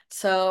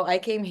 So I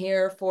came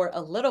here for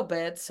a little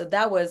bit. So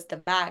that was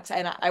the max.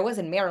 And I was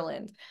in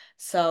Maryland.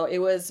 So it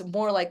was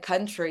more like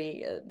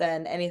country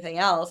than anything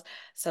else.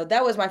 So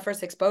that was my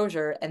first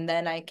exposure. And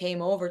then I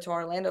came over to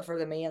Orlando for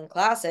the Mayan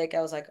Classic.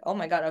 I was like, oh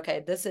my God,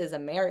 okay, this is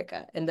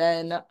America. And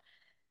then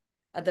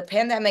the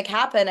pandemic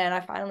happened and I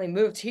finally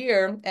moved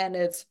here, and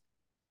it's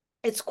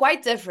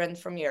quite different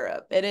from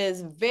Europe. It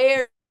is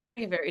very,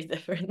 very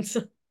different.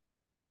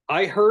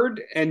 I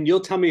heard, and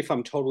you'll tell me if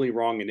I'm totally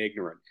wrong and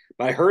ignorant,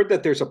 but I heard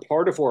that there's a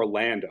part of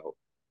Orlando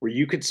where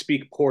you could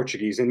speak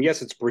Portuguese, and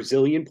yes, it's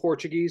Brazilian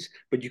Portuguese,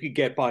 but you could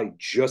get by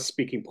just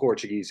speaking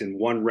Portuguese in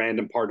one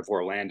random part of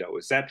Orlando.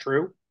 Is that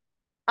true?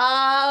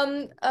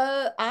 I've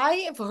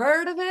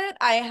heard of it.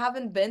 I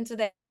haven't been to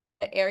the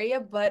area,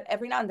 but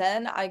every now and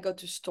then I go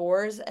to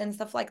stores and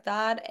stuff like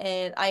that,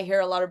 and I hear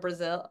a lot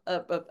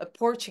of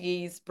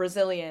Portuguese,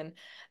 Brazilian.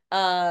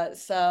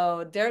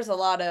 So there's a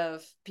lot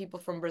of people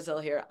from Brazil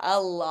here. A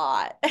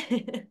lot.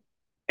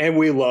 And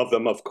we love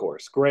them, of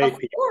course. Great Of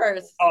people.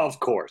 course. Of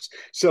course.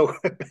 So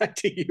back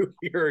to you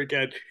here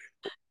again.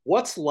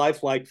 What's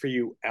life like for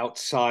you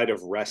outside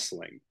of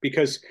wrestling?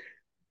 Because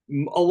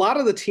a lot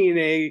of the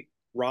TNA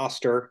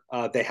roster,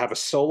 they have a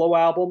solo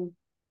album,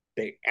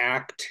 they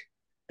act,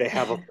 they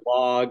have a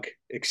blog,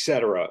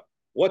 etc.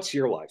 What's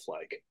your life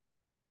like?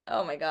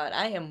 Oh my God,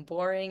 I am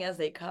boring as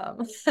they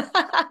come.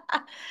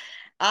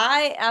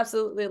 I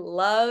absolutely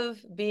love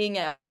being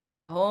at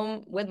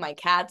home with my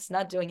cats,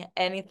 not doing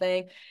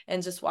anything,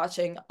 and just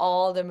watching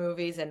all the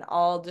movies and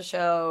all the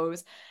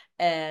shows.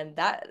 And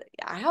that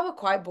I have a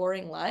quite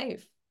boring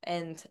life,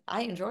 and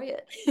I enjoy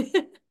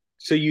it.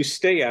 So you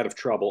stay out of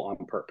trouble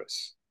on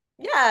purpose.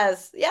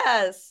 Yes,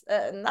 yes.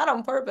 Not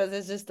on purpose.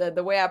 It's just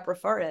the way I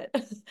prefer it.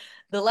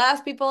 The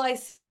less people I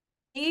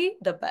see,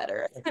 the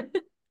better.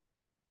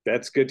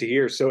 That's good to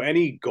hear. So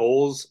any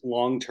goals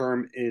long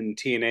term in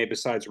TNA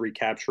besides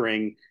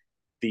recapturing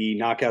the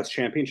Knockouts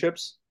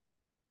championships?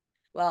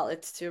 Well,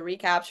 it's to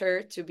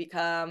recapture, to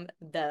become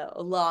the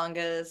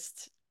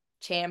longest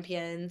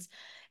champions,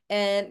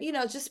 and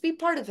just be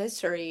part of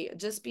history,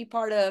 just be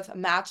part of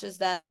matches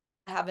that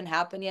haven't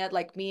happened yet,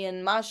 like me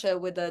and Masha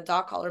with the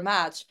dog collar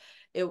match.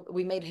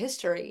 We made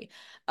history.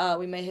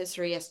 We made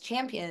history as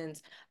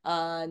champions.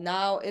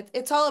 Now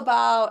it's all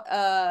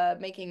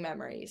about making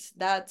memories.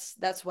 That's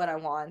what I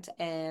want.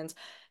 And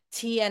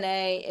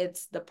TNA,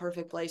 it's the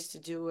perfect place to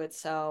do it.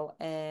 So,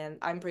 and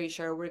I'm pretty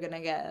sure we're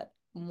gonna get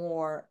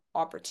more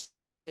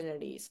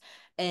opportunities.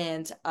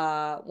 And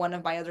one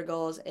of my other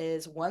goals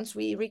is, once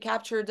we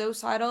recapture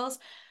those titles,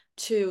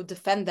 to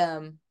defend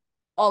them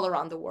all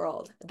around the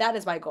world. That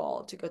is my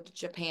goal, to go to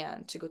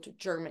Japan, to go to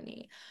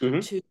Germany,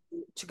 Mm-hmm.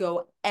 to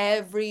go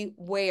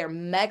everywhere,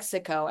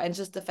 Mexico, and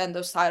just defend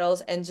those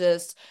titles, and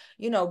just,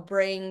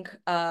 bring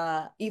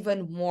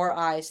even more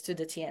eyes to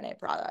the TNA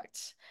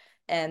product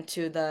and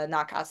to the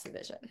Knockouts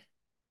division.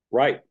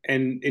 Right.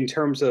 And in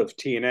terms of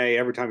TNA,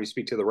 every time you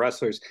speak to the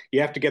wrestlers,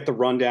 you have to get the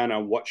rundown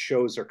on what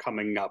shows are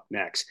coming up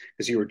next.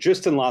 Because you were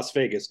just in Las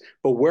Vegas,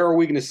 but where are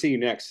we going to see you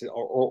next?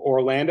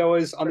 Orlando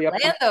is on the up.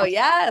 Orlando,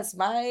 yes,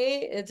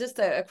 it's just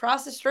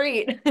across the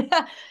street. So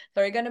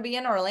we're going to be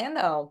in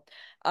Orlando.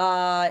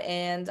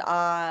 And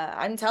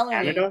I'm telling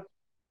you, Canada.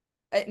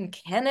 in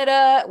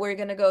Canada, we're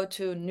gonna go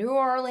to New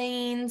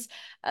Orleans.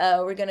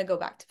 We're gonna go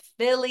back to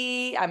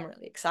Philly. I'm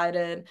really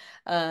excited.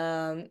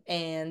 And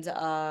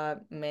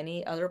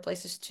many other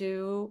places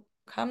to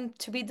come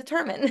to be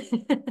determined.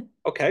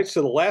 Okay,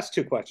 so the last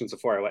two questions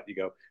before I let you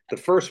go. The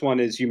first one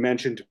is, you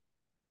mentioned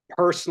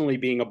personally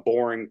being a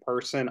boring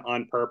person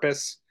on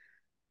purpose.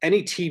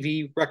 Any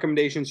TV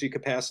recommendations you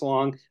could pass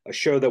along? A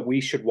show that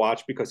we should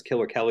watch because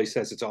Killer Kelly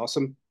says it's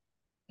awesome?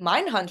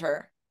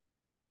 Mindhunter.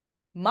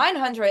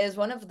 Mindhunter is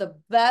one of the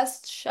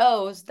best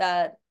shows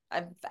that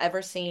I've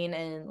ever seen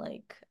in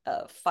like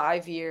a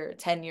 5-year,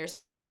 10-year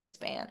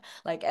span.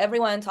 Like,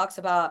 everyone talks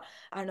about,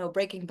 I don't know,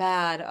 Breaking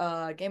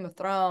Bad, Game of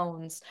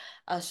Thrones,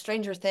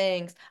 Stranger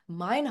Things.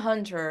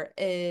 Mindhunter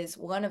is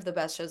one of the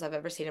best shows I've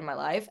ever seen in my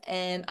life,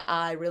 and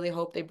I really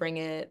hope they bring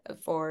it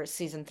for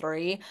season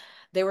 3.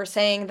 They were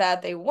saying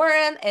that they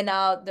weren't, and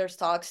now there's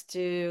talks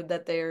to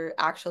that they're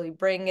actually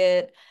bring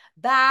it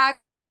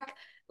back.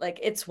 Like,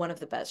 it's one of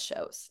the best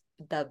shows.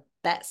 The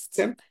best.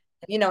 Tim?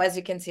 As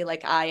you can see,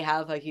 like, I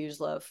have a huge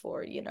love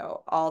for,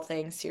 all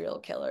things serial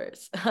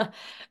killers.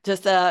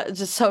 Just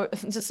so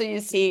you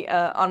see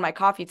on my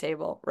coffee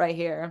table right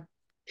here.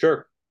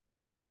 Sure.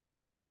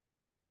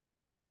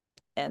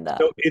 And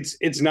So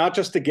it's not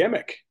just a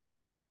gimmick.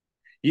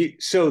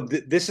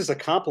 This is a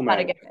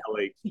compliment,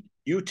 Kelly.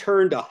 You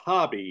turned a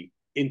hobby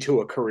into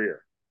a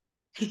career.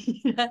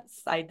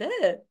 Yes, I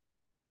did.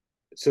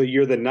 So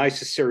you're the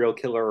nicest serial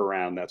killer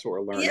around. That's what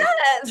we're learning.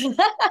 Yes.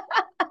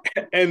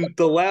 And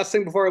the last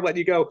thing before I let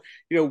you go,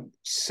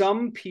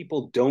 some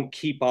people don't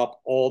keep up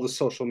all the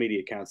social media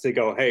accounts. They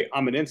go, hey,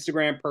 I'm an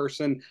Instagram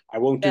person. I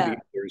won't do the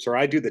others, or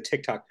I do the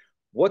TikTok.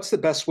 What's the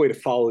best way to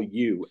follow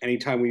you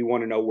anytime we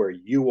want to know where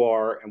you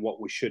are and what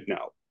we should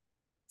know?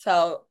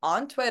 So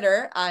on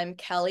Twitter, I'm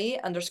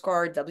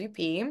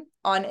Kelly_WP.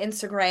 On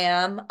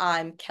Instagram,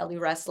 I'm Kelly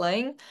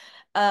Wrestling.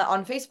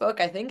 On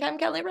Facebook, I think I'm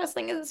Kelly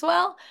Wrestling as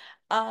well.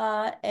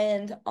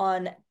 And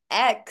on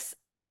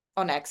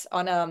oh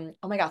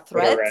my God,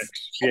 Threads.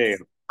 Yeah.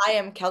 I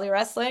am Kelly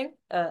Wrestling.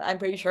 I'm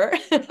pretty sure.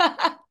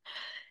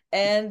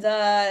 And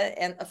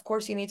of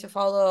course, you need to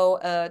follow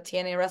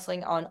TNA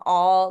Wrestling on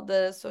all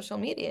the social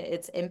media.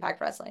 It's Impact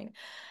Wrestling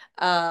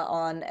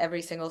on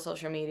every single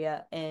social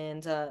media,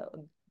 and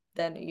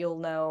then you'll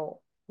know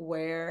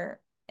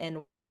where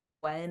and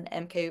when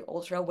MK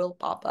Ultra will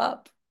pop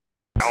up.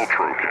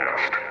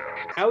 Paltrocast.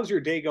 How's your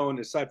day going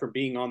aside from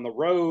being on the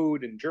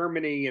road in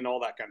Germany and all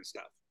that kind of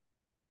stuff?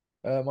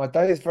 My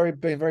day has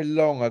been very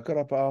long. I got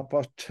up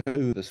at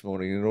 2:30 this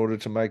morning in order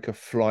to make a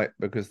flight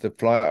because the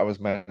flight I was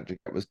meant to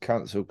get was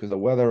cancelled because of the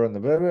weather and the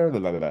blah, blah, blah,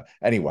 blah, blah.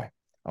 Anyway,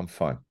 I'm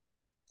fine.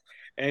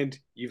 And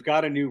you've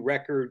got a new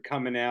record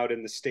coming out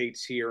in the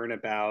States here in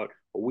about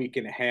a week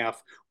and a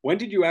half. When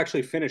did you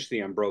actually finish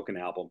the Unbroken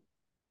album?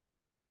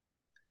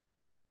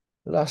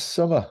 Last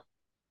summer,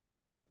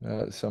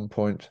 at some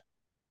point.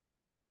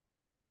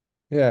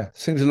 Yeah,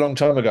 seems a long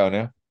time ago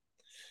now.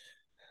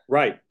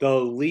 Right. The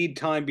lead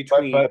time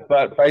between.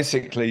 But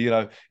basically, you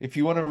know, if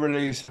you want to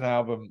release an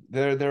album,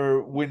 there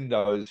are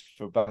windows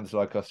for bands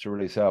like us to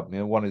release album. You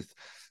know, one is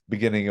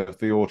beginning of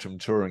the autumn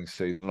touring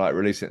season, like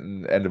release it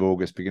in the end of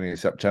August, beginning of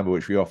September,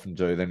 which we often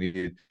do. Then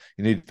you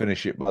need to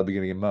finish it by the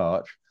beginning of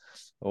March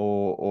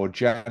or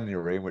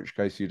January, in which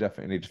case you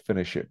definitely need to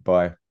finish it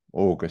by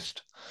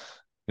August.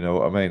 You know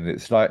what I mean?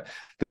 It's like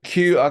the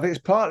queue. I think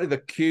it's partly the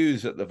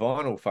queues at the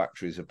vinyl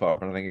factories, apart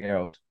from anything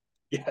else.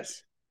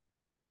 Yes.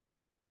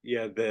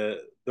 Yeah,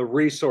 the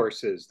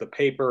resources, the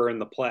paper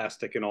and the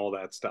plastic and all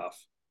that stuff.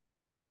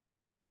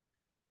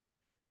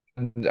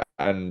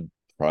 And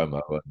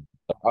promo.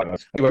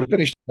 Anyway, I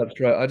finished that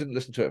track. I didn't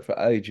listen to it for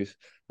ages,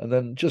 and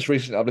then just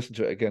recently I've listened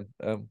to it again.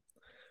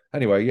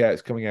 Anyway, yeah,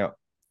 it's coming out.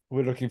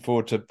 We're looking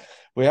forward to.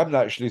 We haven't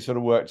actually sort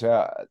of worked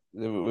out.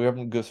 We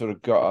haven't sort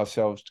of got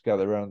ourselves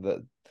together around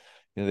the,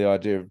 you know, the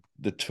idea of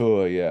the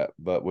tour yet.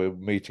 But we're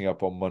meeting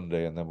up on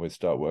Monday, and then we'll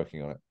start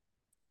working on it.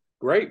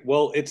 Great.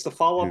 Well, it's the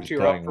follow-up Who's to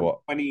your playing album what?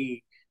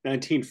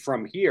 2019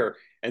 From Here,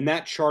 and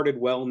that charted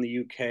well in the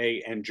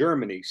UK and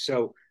Germany.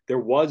 So there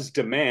was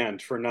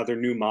demand for another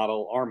New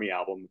Model Army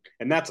album,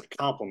 and that's a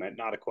compliment,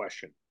 not a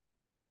question.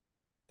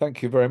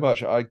 Thank you very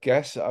much. I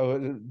guess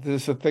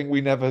there's a thing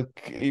we never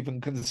even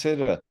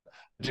consider.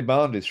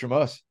 Demand is from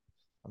us.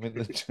 I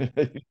mean,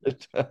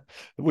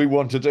 we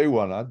want to do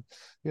one.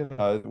 You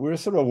know, we're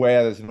sort of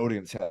aware there's an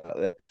audience out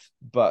there,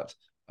 but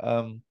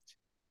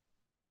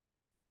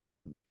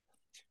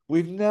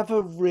we've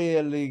never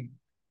really,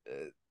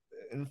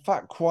 in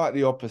fact, quite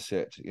the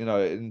opposite, you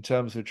know, in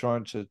terms of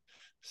trying to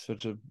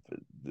sort of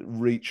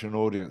reach an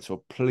audience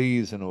or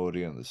please an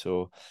audience,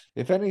 or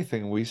if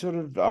anything, we sort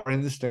of, our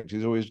instinct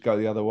is always go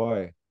the other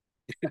way.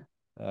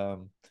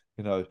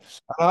 You know,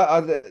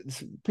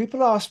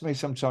 people ask me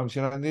sometimes,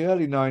 you know, in the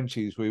early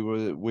 90s,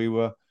 we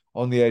were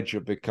on the edge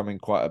of becoming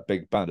quite a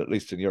big band, at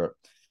least in Europe.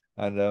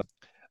 And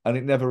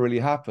it never really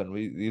happened.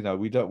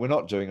 We're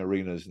not doing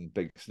arenas and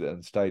big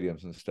and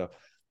stadiums and stuff.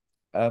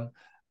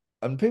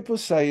 And people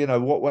say, you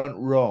know, what went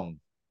wrong?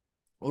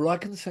 Well, I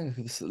can think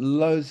of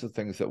loads of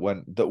things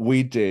that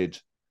we did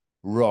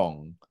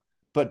wrong,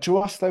 but to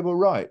us they were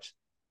right.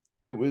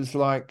 It was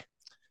like,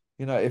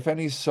 you know, if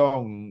any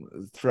song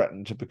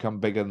threatened to become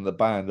bigger than the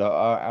band,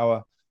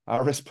 our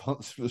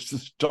response was to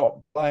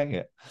stop playing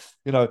it.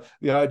 You know,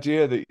 the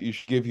idea that you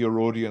should give your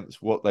audience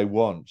what they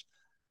want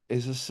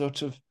is a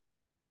sort of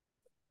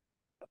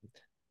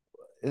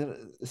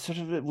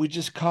we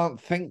just can't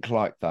think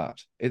like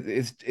that.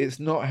 It's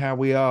not how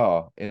we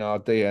are in our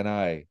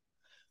DNA.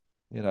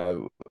 You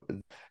know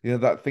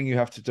that thing you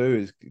have to do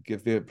is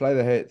play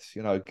the hits.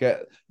 You know,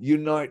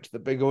 unite the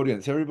big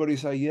audience. Everybody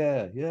say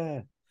yeah,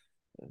 yeah.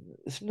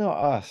 It's not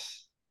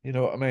us. You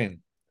know what I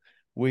mean?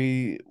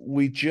 We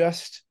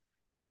just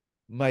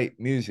make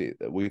music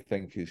that we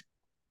think is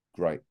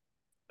great,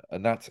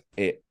 and that's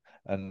it.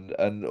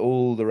 And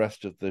all the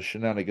rest of the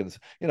shenanigans,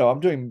 you know,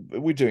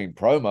 we're doing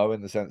promo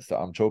in the sense that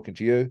I'm talking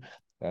to you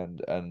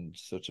and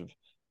sort of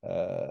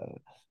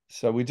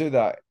so we do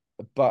that,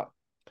 but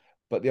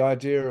the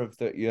idea of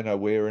that, you know,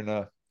 we're in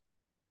a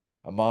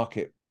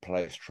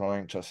marketplace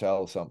trying to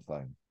sell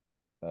something,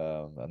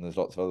 and there's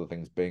lots of other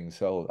things being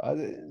sold,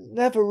 it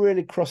never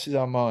really crosses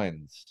our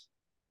minds,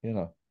 you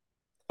know.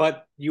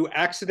 But you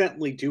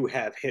accidentally do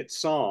have hit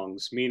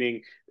songs,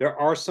 meaning there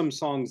are some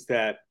songs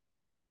that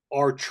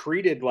are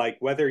treated like,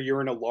 whether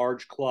you're in a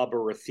large club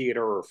or a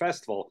theater or a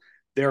festival,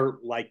 they're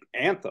like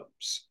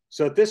anthems.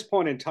 So at this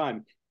point in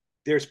time,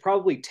 there's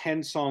probably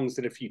 10 songs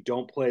that if you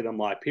don't play them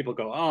live, people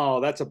go,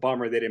 oh, that's a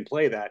bummer they didn't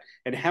play that.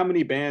 And how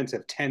many bands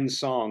have 10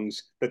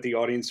 songs that the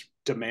audience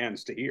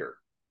demands to hear?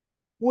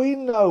 We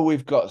know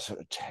we've got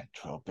sort of 10,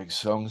 12 big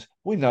songs.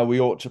 We know we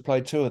ought to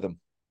play 2 of them.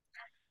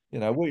 You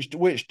know,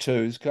 which 2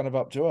 is kind of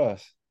up to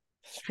us.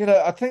 You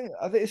know, I think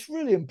it's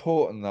really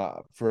important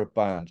that for a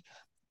band,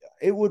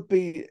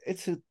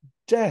 it's a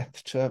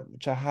death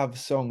to have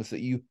songs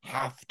that you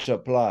have to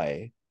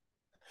play.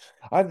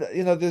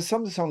 You know, there's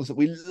some songs that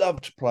we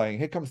loved playing.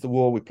 Here Comes the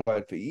War, we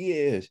played for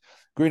years.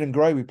 Green and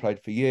Grey, we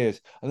played for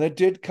years. And there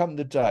did come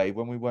the day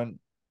when we went,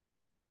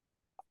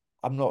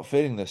 I'm not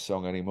feeling this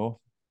song anymore.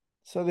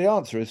 So the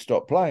answer is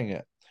stop playing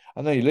it.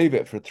 And then you leave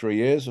it for 3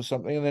 years or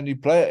something, and then you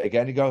play it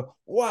again. You go,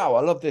 wow,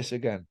 I love this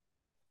again.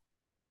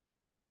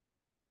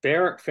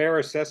 Fair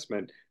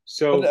assessment.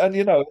 So, and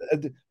you know,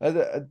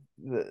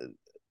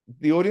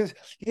 the audience,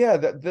 yeah,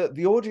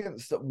 the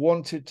audience that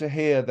wanted to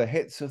hear the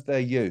hits of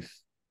their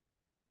youth,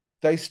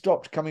 they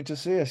stopped coming to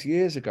see us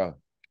years ago.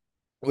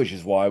 which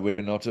is why we're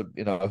not a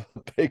a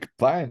big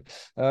band.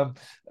 Um,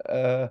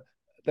 uh,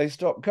 they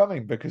stop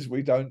coming because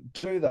we don't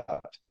do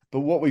that. But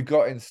what we've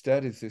got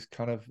instead is this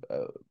kind of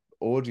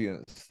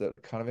audience that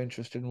are kind of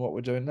interested in what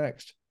we're doing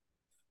next,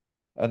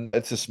 and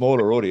it's a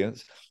smaller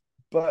audience,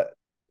 but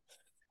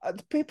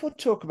people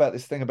talk about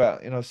this thing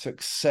about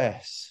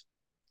success,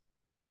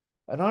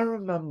 and I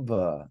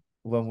remember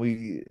when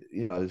we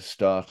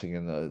starting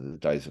in the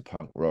days of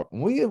punk rock,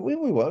 and we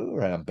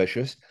were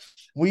ambitious.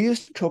 We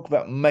used to talk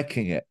about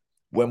making it.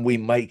 When we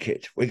make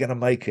it, we're going to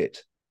make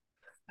it.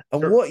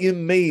 And Sure. what you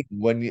mean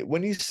when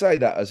you say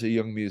that as a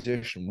young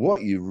musician,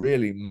 what you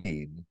really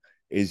mean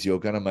is you're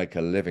going to make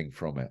a living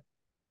from it.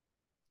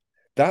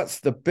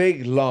 That's the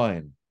big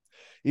line.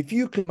 If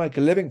you can make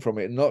a living from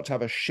it and not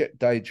have a shit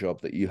day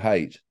job that you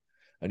hate,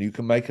 and you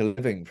can make a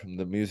living from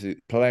the music,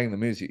 playing the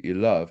music you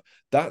love,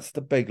 that's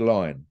the big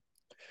line.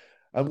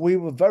 And we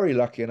were very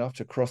lucky enough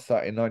to cross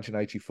that in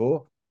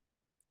 1984.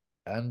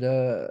 And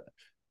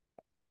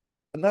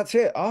that's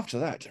it. After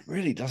that, it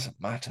really doesn't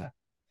matter.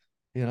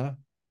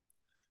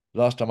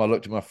 Last time I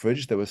looked in my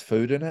fridge, there was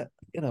food in it.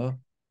 I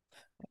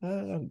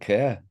don't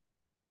care.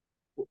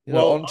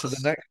 Well, On to the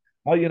next.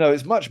 Oh,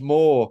 it's much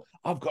more.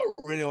 I've got a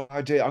really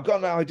idea. I've got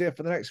an idea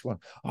for the next one.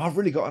 Oh, I've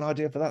really got an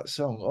idea for that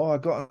song. Oh, I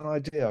got an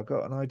idea. I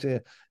got an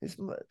idea.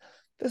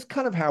 That's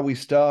kind of how we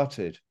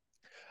started.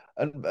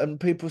 And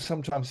people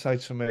sometimes say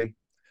to me,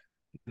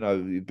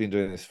 you've been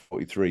doing this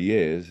 43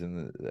 years,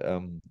 and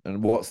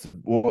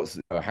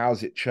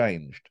how's it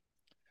changed?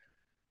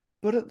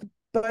 But at the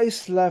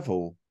base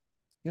level,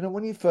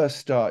 when you first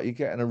start, you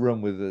get in a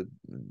room with a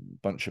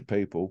bunch of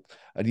people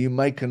and you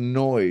make a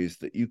noise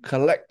that you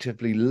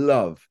collectively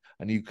love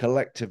and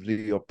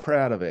you're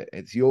proud of it.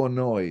 It's your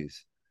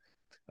noise.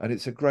 And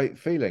it's a great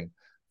feeling.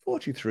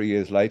 43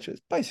 years later,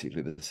 it's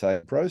basically the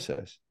same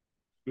process.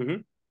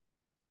 Mm-hmm.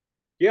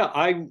 Yeah,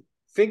 I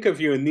think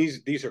of you, and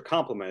these are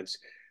compliments.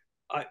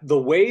 The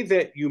way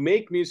that you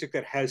make music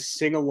that has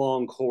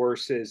sing-along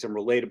choruses and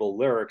relatable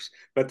lyrics,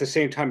 but at the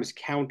same time is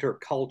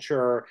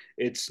counterculture.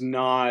 It's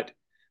not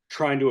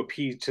trying to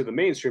appease to the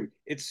mainstream.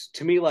 It's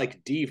to me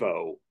like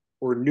Devo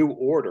or New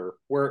Order,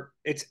 where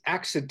it's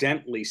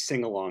accidentally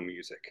sing-along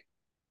music.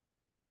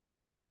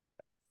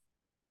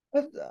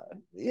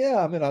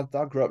 Yeah, I mean, I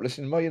grew up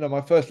listening.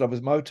 My first love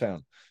was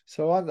Motown,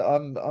 so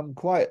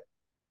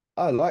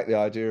I like the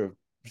idea of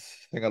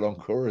sing-along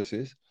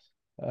choruses.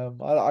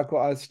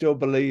 I still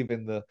believe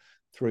in the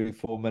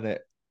 3-4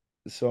 minute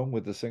song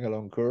with the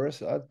sing-along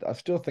chorus. I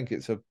still think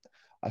it's a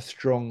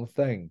strong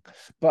thing,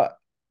 but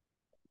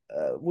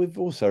we've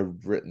also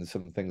written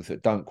some things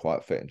that don't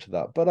quite fit into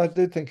that. But I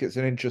do think it's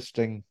an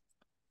interesting,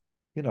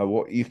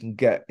 what you can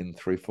get in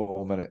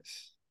 3-4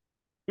 minutes.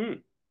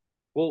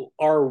 Well,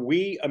 are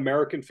we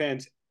American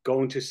fans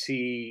going to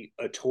see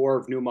a tour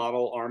of New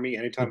Model Army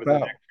anytime in the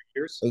next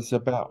few years? It's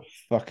about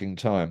fucking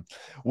time.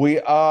 We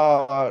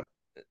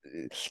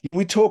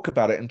talk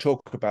about it and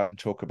talk about it and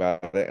talk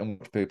about it, and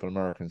what people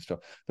American stuff.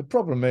 The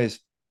problem is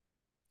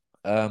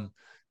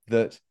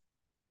that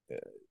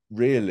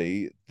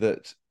really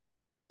that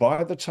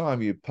by the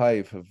time you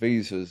pay for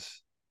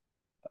visas,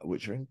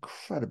 which are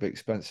incredibly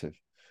expensive,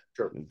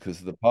 Sure.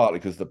 partly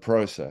because of the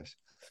process,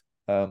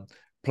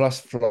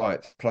 plus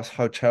flights, plus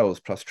hotels,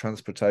 plus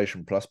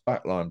transportation, plus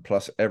backline,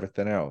 plus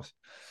everything else.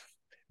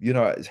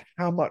 It's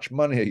how much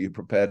money are you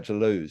prepared to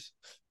lose?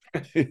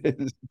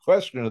 It's a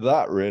question of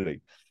that,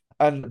 really.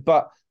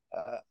 But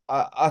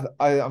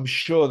I'm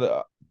sure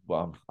that,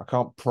 well, I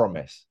can't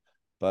promise,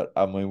 but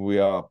I mean, we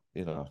are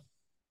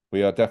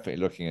definitely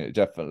looking at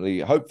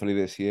it, hopefully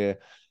this year,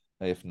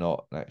 if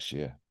not next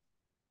year.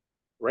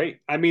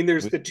 Right. I mean,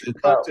 there's the two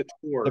kinds of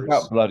tours.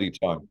 About bloody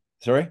time.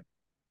 Sorry?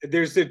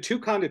 There's the two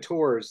kind of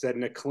tours that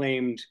an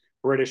acclaimed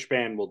British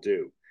band will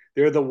do.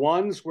 They're the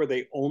ones where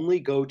they only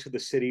go to the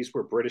cities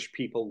where British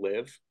people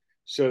live.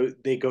 So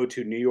they go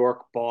to New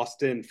York,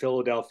 Boston,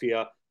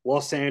 Philadelphia,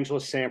 Los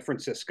Angeles, San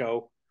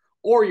Francisco.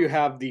 Or you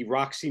have the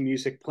Roxy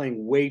Music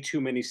playing way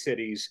too many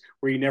cities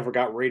where you never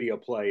got radio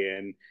play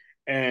in,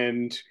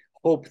 and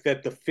hope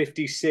that the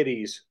 50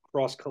 cities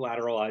cross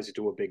collateralize it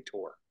to a big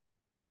tour.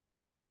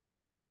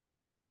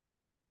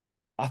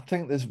 I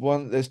think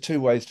there's two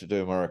ways to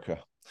do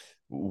America.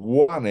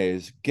 One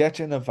is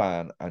get in a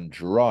van and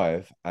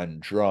drive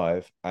and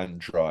drive and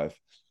drive.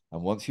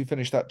 And once you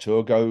finish that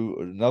tour, go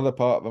another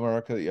part of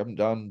America that you haven't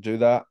done, do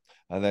that,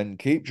 and then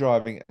keep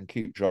driving and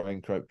keep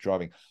driving, keep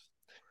driving.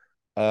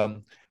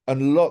 And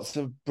lots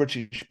of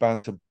British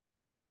bands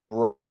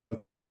are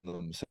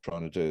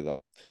trying to do that.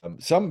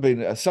 Some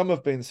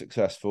have been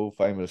successful,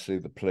 famously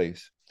the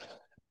Police.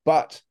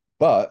 But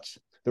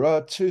there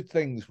are two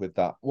things with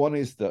that. One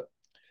is that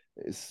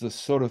it's the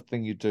sort of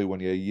thing you do when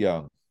you're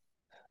young.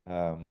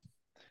 How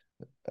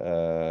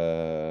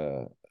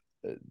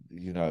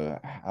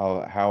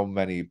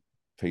many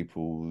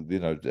people,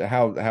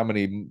 how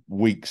many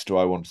weeks do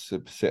I want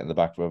to sit in the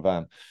back of a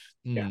van?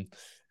 Yeah.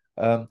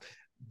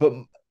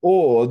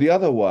 Or the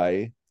other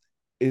way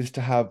is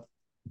to have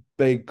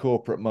big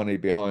corporate money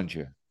behind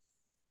you.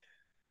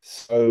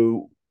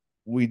 So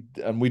we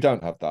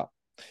don't have that.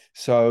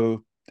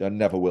 So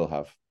never will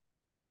have,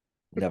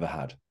 never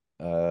had.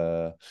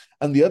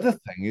 And the other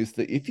thing is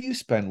that if you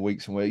spend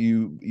weeks and where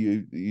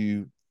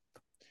you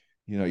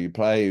know, you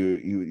play,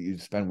 you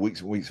spend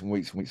weeks and weeks and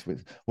weeks and weeks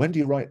with. When do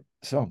you write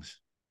songs?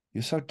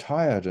 You're so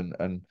tired,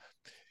 and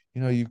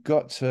you know you've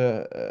got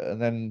to.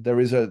 And then there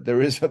is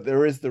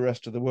the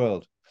rest of the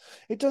world.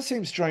 It does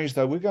seem strange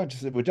though. We're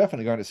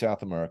definitely going to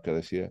South America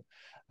this year,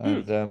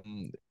 and it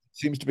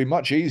seems to be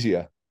much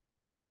easier.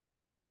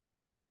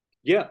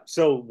 Yeah.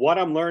 So what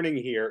I'm learning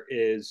here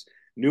is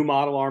New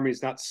Model Army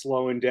is not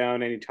slowing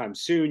down anytime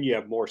soon. You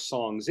have more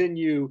songs in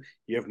you.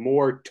 You have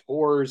more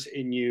tours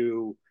in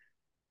you.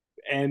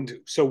 And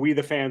so we,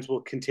 the fans,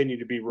 will continue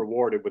to be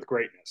rewarded with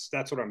greatness.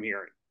 That's what I'm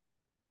hearing.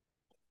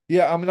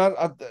 Yeah, I mean,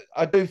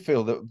 I do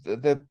feel that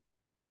the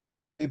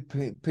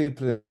people in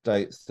the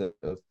States that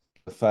have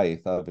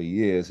faith over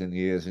years and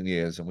years and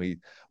years, and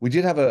we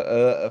did have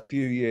a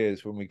few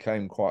years when we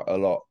came quite a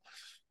lot,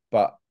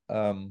 but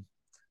you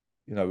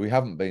know, we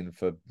haven't been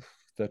for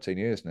 13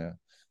 years now,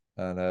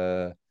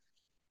 and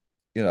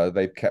you know,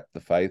 they've kept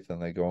the faith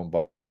and they go on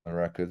buying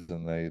records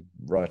and they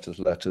write us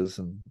letters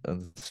and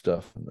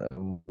stuff,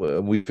 and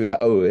we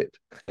owe it.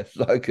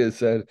 Like I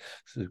said,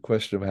 it's a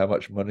question of how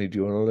much money do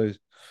you want to lose.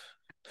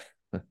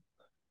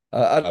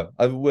 I don't know.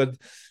 I would,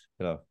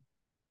 you know.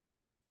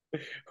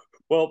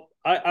 Well,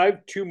 I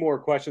have two more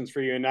questions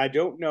for you, and I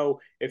don't know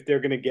if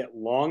they're going to get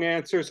long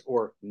answers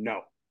or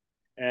no.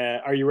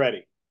 Are you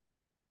ready?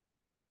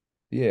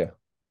 Yeah.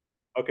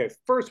 Okay.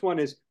 First one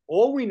is,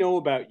 all we know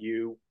about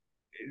you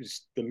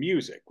is the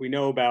music. We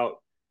know about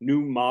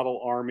New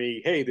Model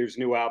Army. Hey, there's a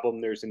new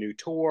album, there's a new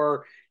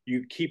tour.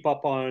 You keep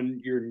up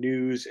on your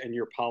news and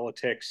your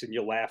politics, and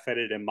you laugh at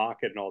it and mock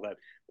it and all that.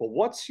 But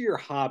what's your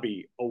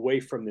hobby away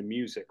from the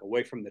music,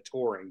 away from the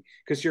touring?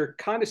 Because you're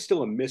kind of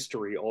still a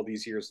mystery all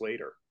these years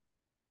later.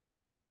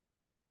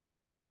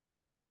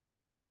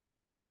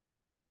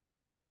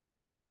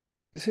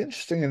 It's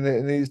interesting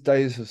in these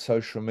days of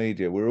social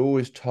media, we're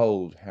always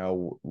told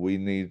how we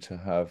need to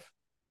have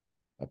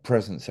a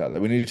presence out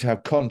there. We need to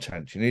have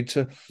content. You need,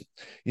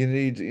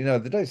 you know,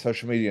 the day of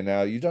social media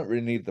now, you don't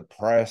really need the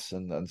press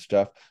and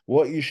stuff.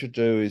 What you should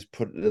do is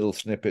put little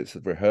snippets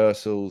of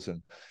rehearsals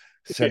and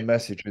send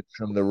messages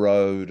from the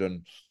road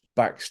and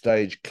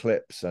backstage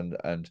clips and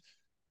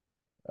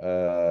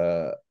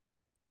you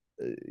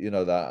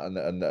know, that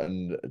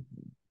and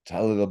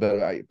tell a little bit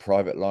about your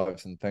private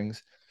lives and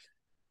things.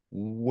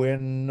 We're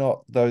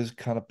not those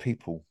kind of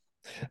people.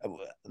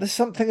 There's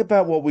something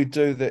about what we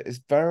do that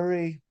is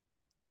very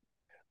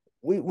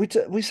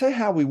we say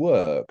how we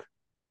work,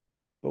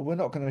 but we're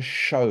not going to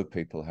show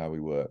people how we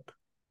work.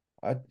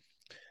 I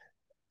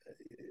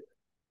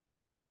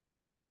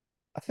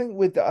think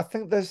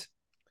it's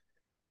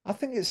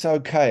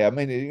okay. I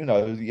mean, you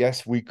know,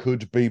 yes, we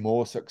could be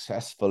more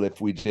successful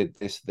if we did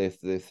this.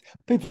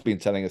 People have been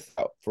telling us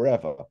that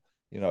forever.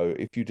 You know,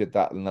 if you did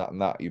that and that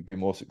and that, you'd be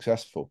more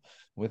successful.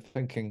 We're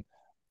thinking,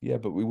 yeah,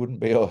 but we wouldn't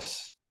be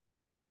us.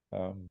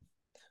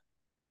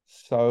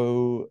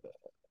 So,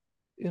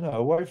 you know,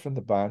 away from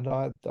the band,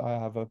 I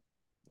have a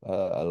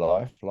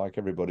life like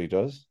everybody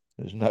does.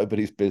 There's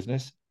nobody's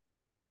business.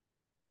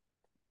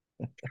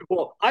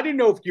 Well, I didn't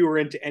know if you were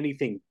into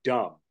anything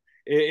dumb.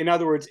 In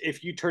other words,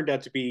 if you turned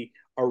out to be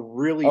a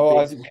really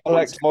I big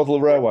collect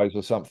model railways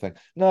or something.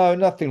 No,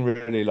 nothing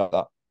really like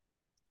that.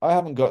 I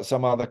haven't got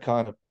some other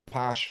kind of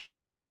passion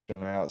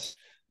out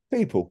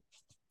people,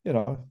 you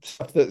know,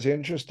 stuff that's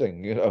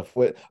interesting, you know,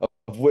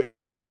 of which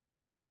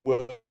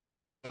world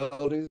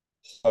is.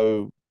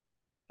 So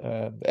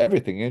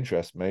everything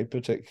interests me,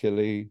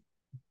 particularly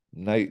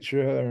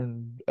nature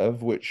and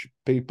of which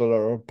people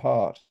are a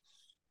part.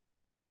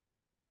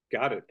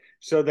 Got it.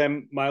 So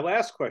then my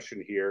last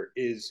question here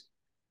is,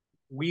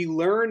 we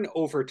learn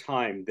over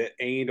time that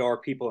A&R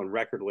people and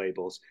record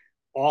labels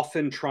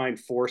often try and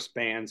force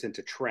bands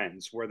into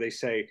trends where they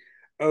say,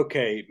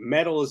 okay,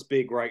 metal is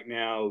big right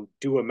now,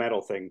 do a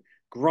metal thing.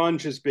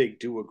 Grunge is big,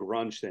 do a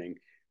grunge thing.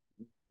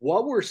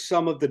 What were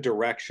some of the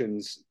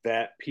directions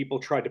that people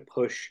tried to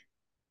push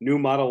New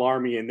Model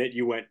Army in that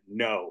you went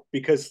no?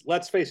 Because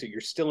let's face it, you're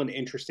still an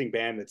interesting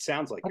band that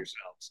sounds like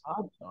yourselves.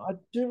 I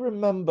do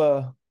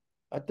remember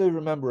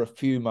a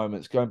few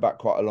moments going back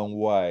quite a long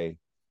way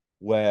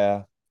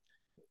where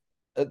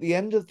at the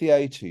end of the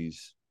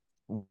 80s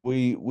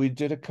we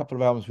did a couple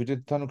of albums. We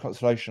did Thunder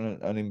Constellation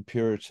and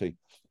Impurity,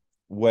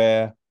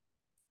 where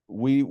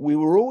we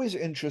were always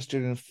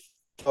interested in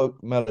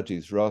folk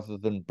melodies rather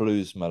than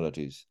blues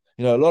melodies.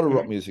 You know, a lot of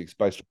rock music is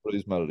based on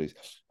blues melodies.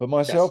 But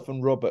myself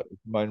and Robert,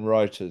 main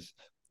writers,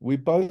 we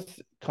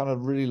both kind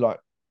of really like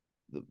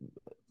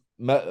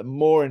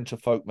more into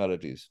folk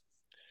melodies.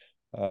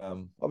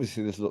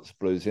 Obviously, there's lots of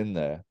blues in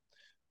there.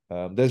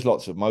 There's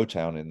lots of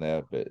Motown in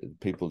there, but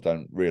people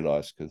don't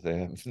realize because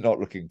they're not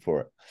looking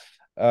for it.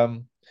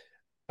 And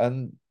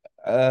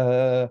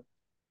I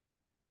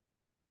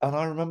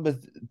remember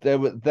there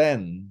were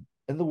then,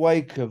 in the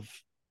wake of,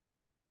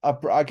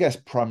 I guess,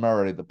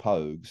 primarily the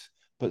Pogues,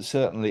 but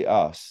certainly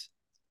us,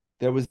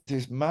 there was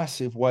this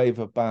massive wave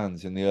of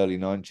bands in the early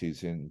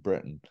 90s in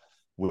Britain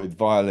with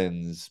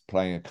violins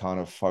playing a kind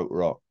of folk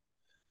rock.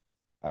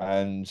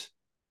 And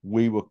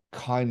we were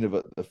kind of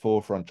at the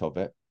forefront of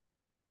it.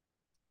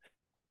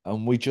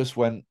 And we just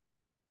went,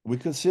 we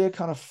could see a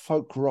kind of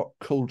folk rock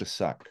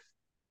cul-de-sac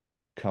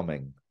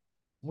coming.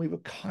 We were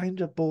kind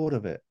of bored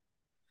of it.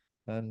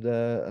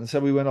 And so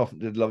we went off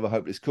and did Love of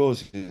Hopeless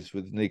Causes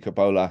with Nico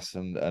Bolas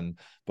and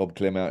Bob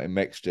Clearmountain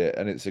mixed it.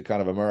 And it's a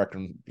kind of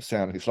American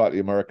sounding, slightly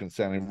American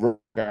sounding rock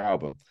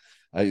album.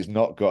 And it's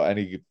not got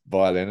any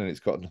violin and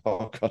it's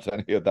not got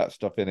any of that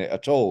stuff in it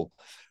at all.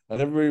 And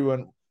everybody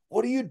went,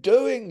 what are you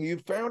doing? You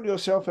found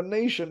yourself a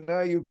niche and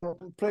now you've gone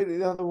completely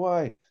the other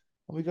way.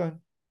 And we're going,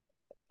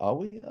 are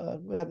we?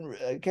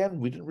 Again,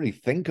 we didn't really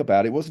think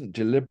about it. It wasn't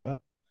deliberate.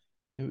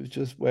 It was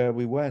just where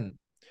we went.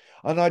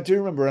 And I do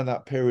remember in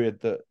that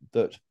period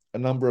that a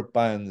number of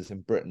bands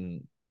in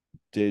Britain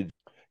did,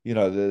 you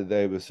know,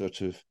 they were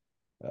sort of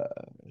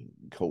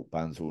cult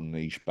bands or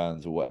niche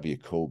bands or whatever you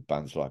call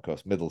bands like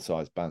us,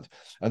 middle-sized bands,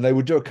 and they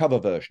would do a cover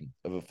version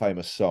of a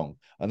famous song,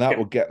 and that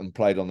would get them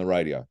played on the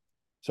radio.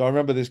 So I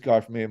remember this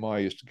guy from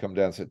EMI used to come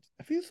down and said,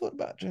 "Have you thought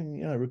about doing,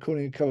 you know,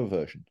 recording a cover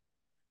version?"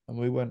 And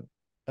we went,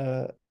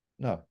 "No,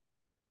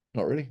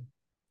 not really.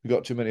 We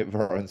got too many of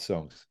our own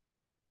songs.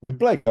 We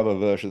play cover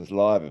versions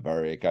live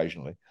very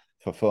occasionally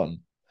for fun,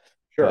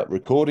 but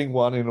recording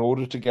one in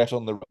order to get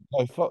on the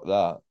no, fuck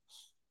that."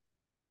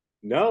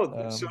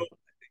 No, so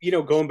you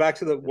know, going back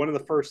to one of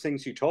the first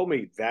things you told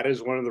me, that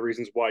is one of the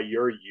reasons why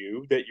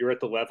that you're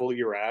at the level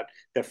you're at,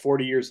 that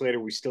 40 years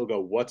later we still go,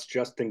 what's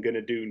Justin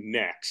gonna do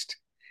next?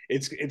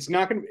 It's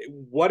not gonna,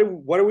 what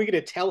are we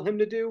gonna tell him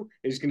to do?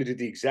 He's gonna do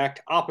the exact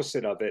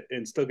opposite of it,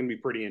 and it's still gonna be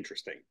pretty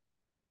interesting.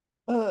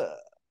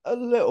 A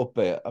little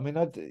bit. I mean,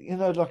 you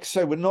know, like I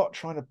say, we're not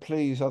trying to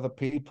please other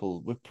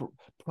people. We're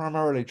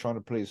primarily trying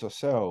to please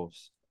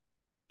ourselves.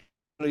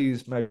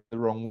 Please, maybe the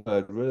wrong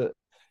word.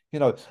 You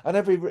know, and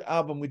every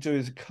album we do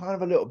is kind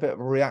of a little bit of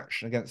a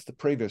reaction against the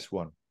previous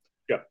one.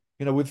 Yeah.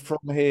 You know, with From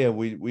Here,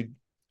 we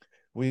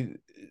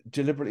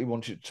deliberately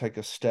wanted to take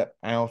a step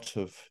out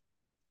of,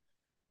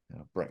 you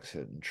know,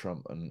 Brexit and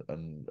Trump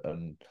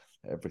and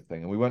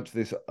everything, and we went to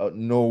this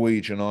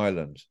Norwegian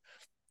island.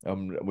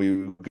 We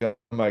were going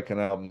to make an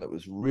album that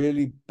was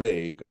really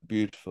big,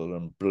 beautiful,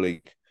 and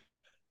bleak,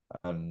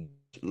 and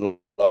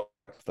looked like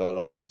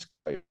the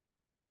landscape.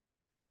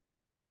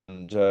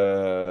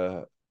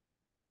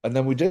 And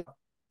then we did.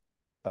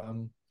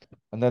 And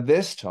then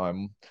this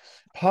time,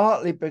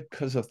 partly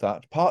because of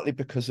that, partly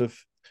because of,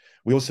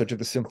 we also did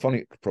the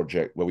symphonic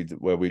project where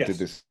we did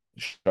this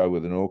show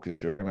with an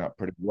orchestra, came out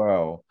pretty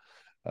well.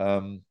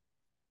 And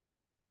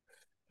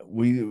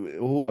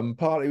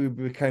partly we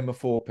became a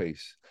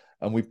four-piece.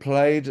 And we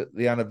played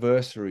the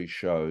anniversary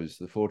shows,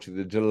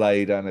 the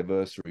delayed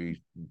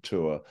anniversary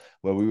tour,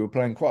 where we were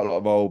playing quite a lot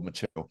of old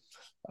material,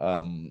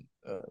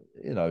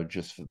 you know,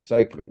 just for the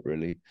sake of it,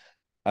 really.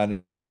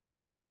 And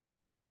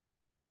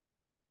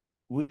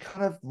we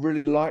kind of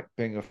really liked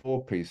being a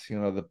four-piece, you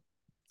know,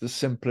 the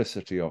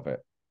simplicity of it.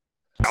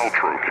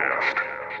 Paltrocast.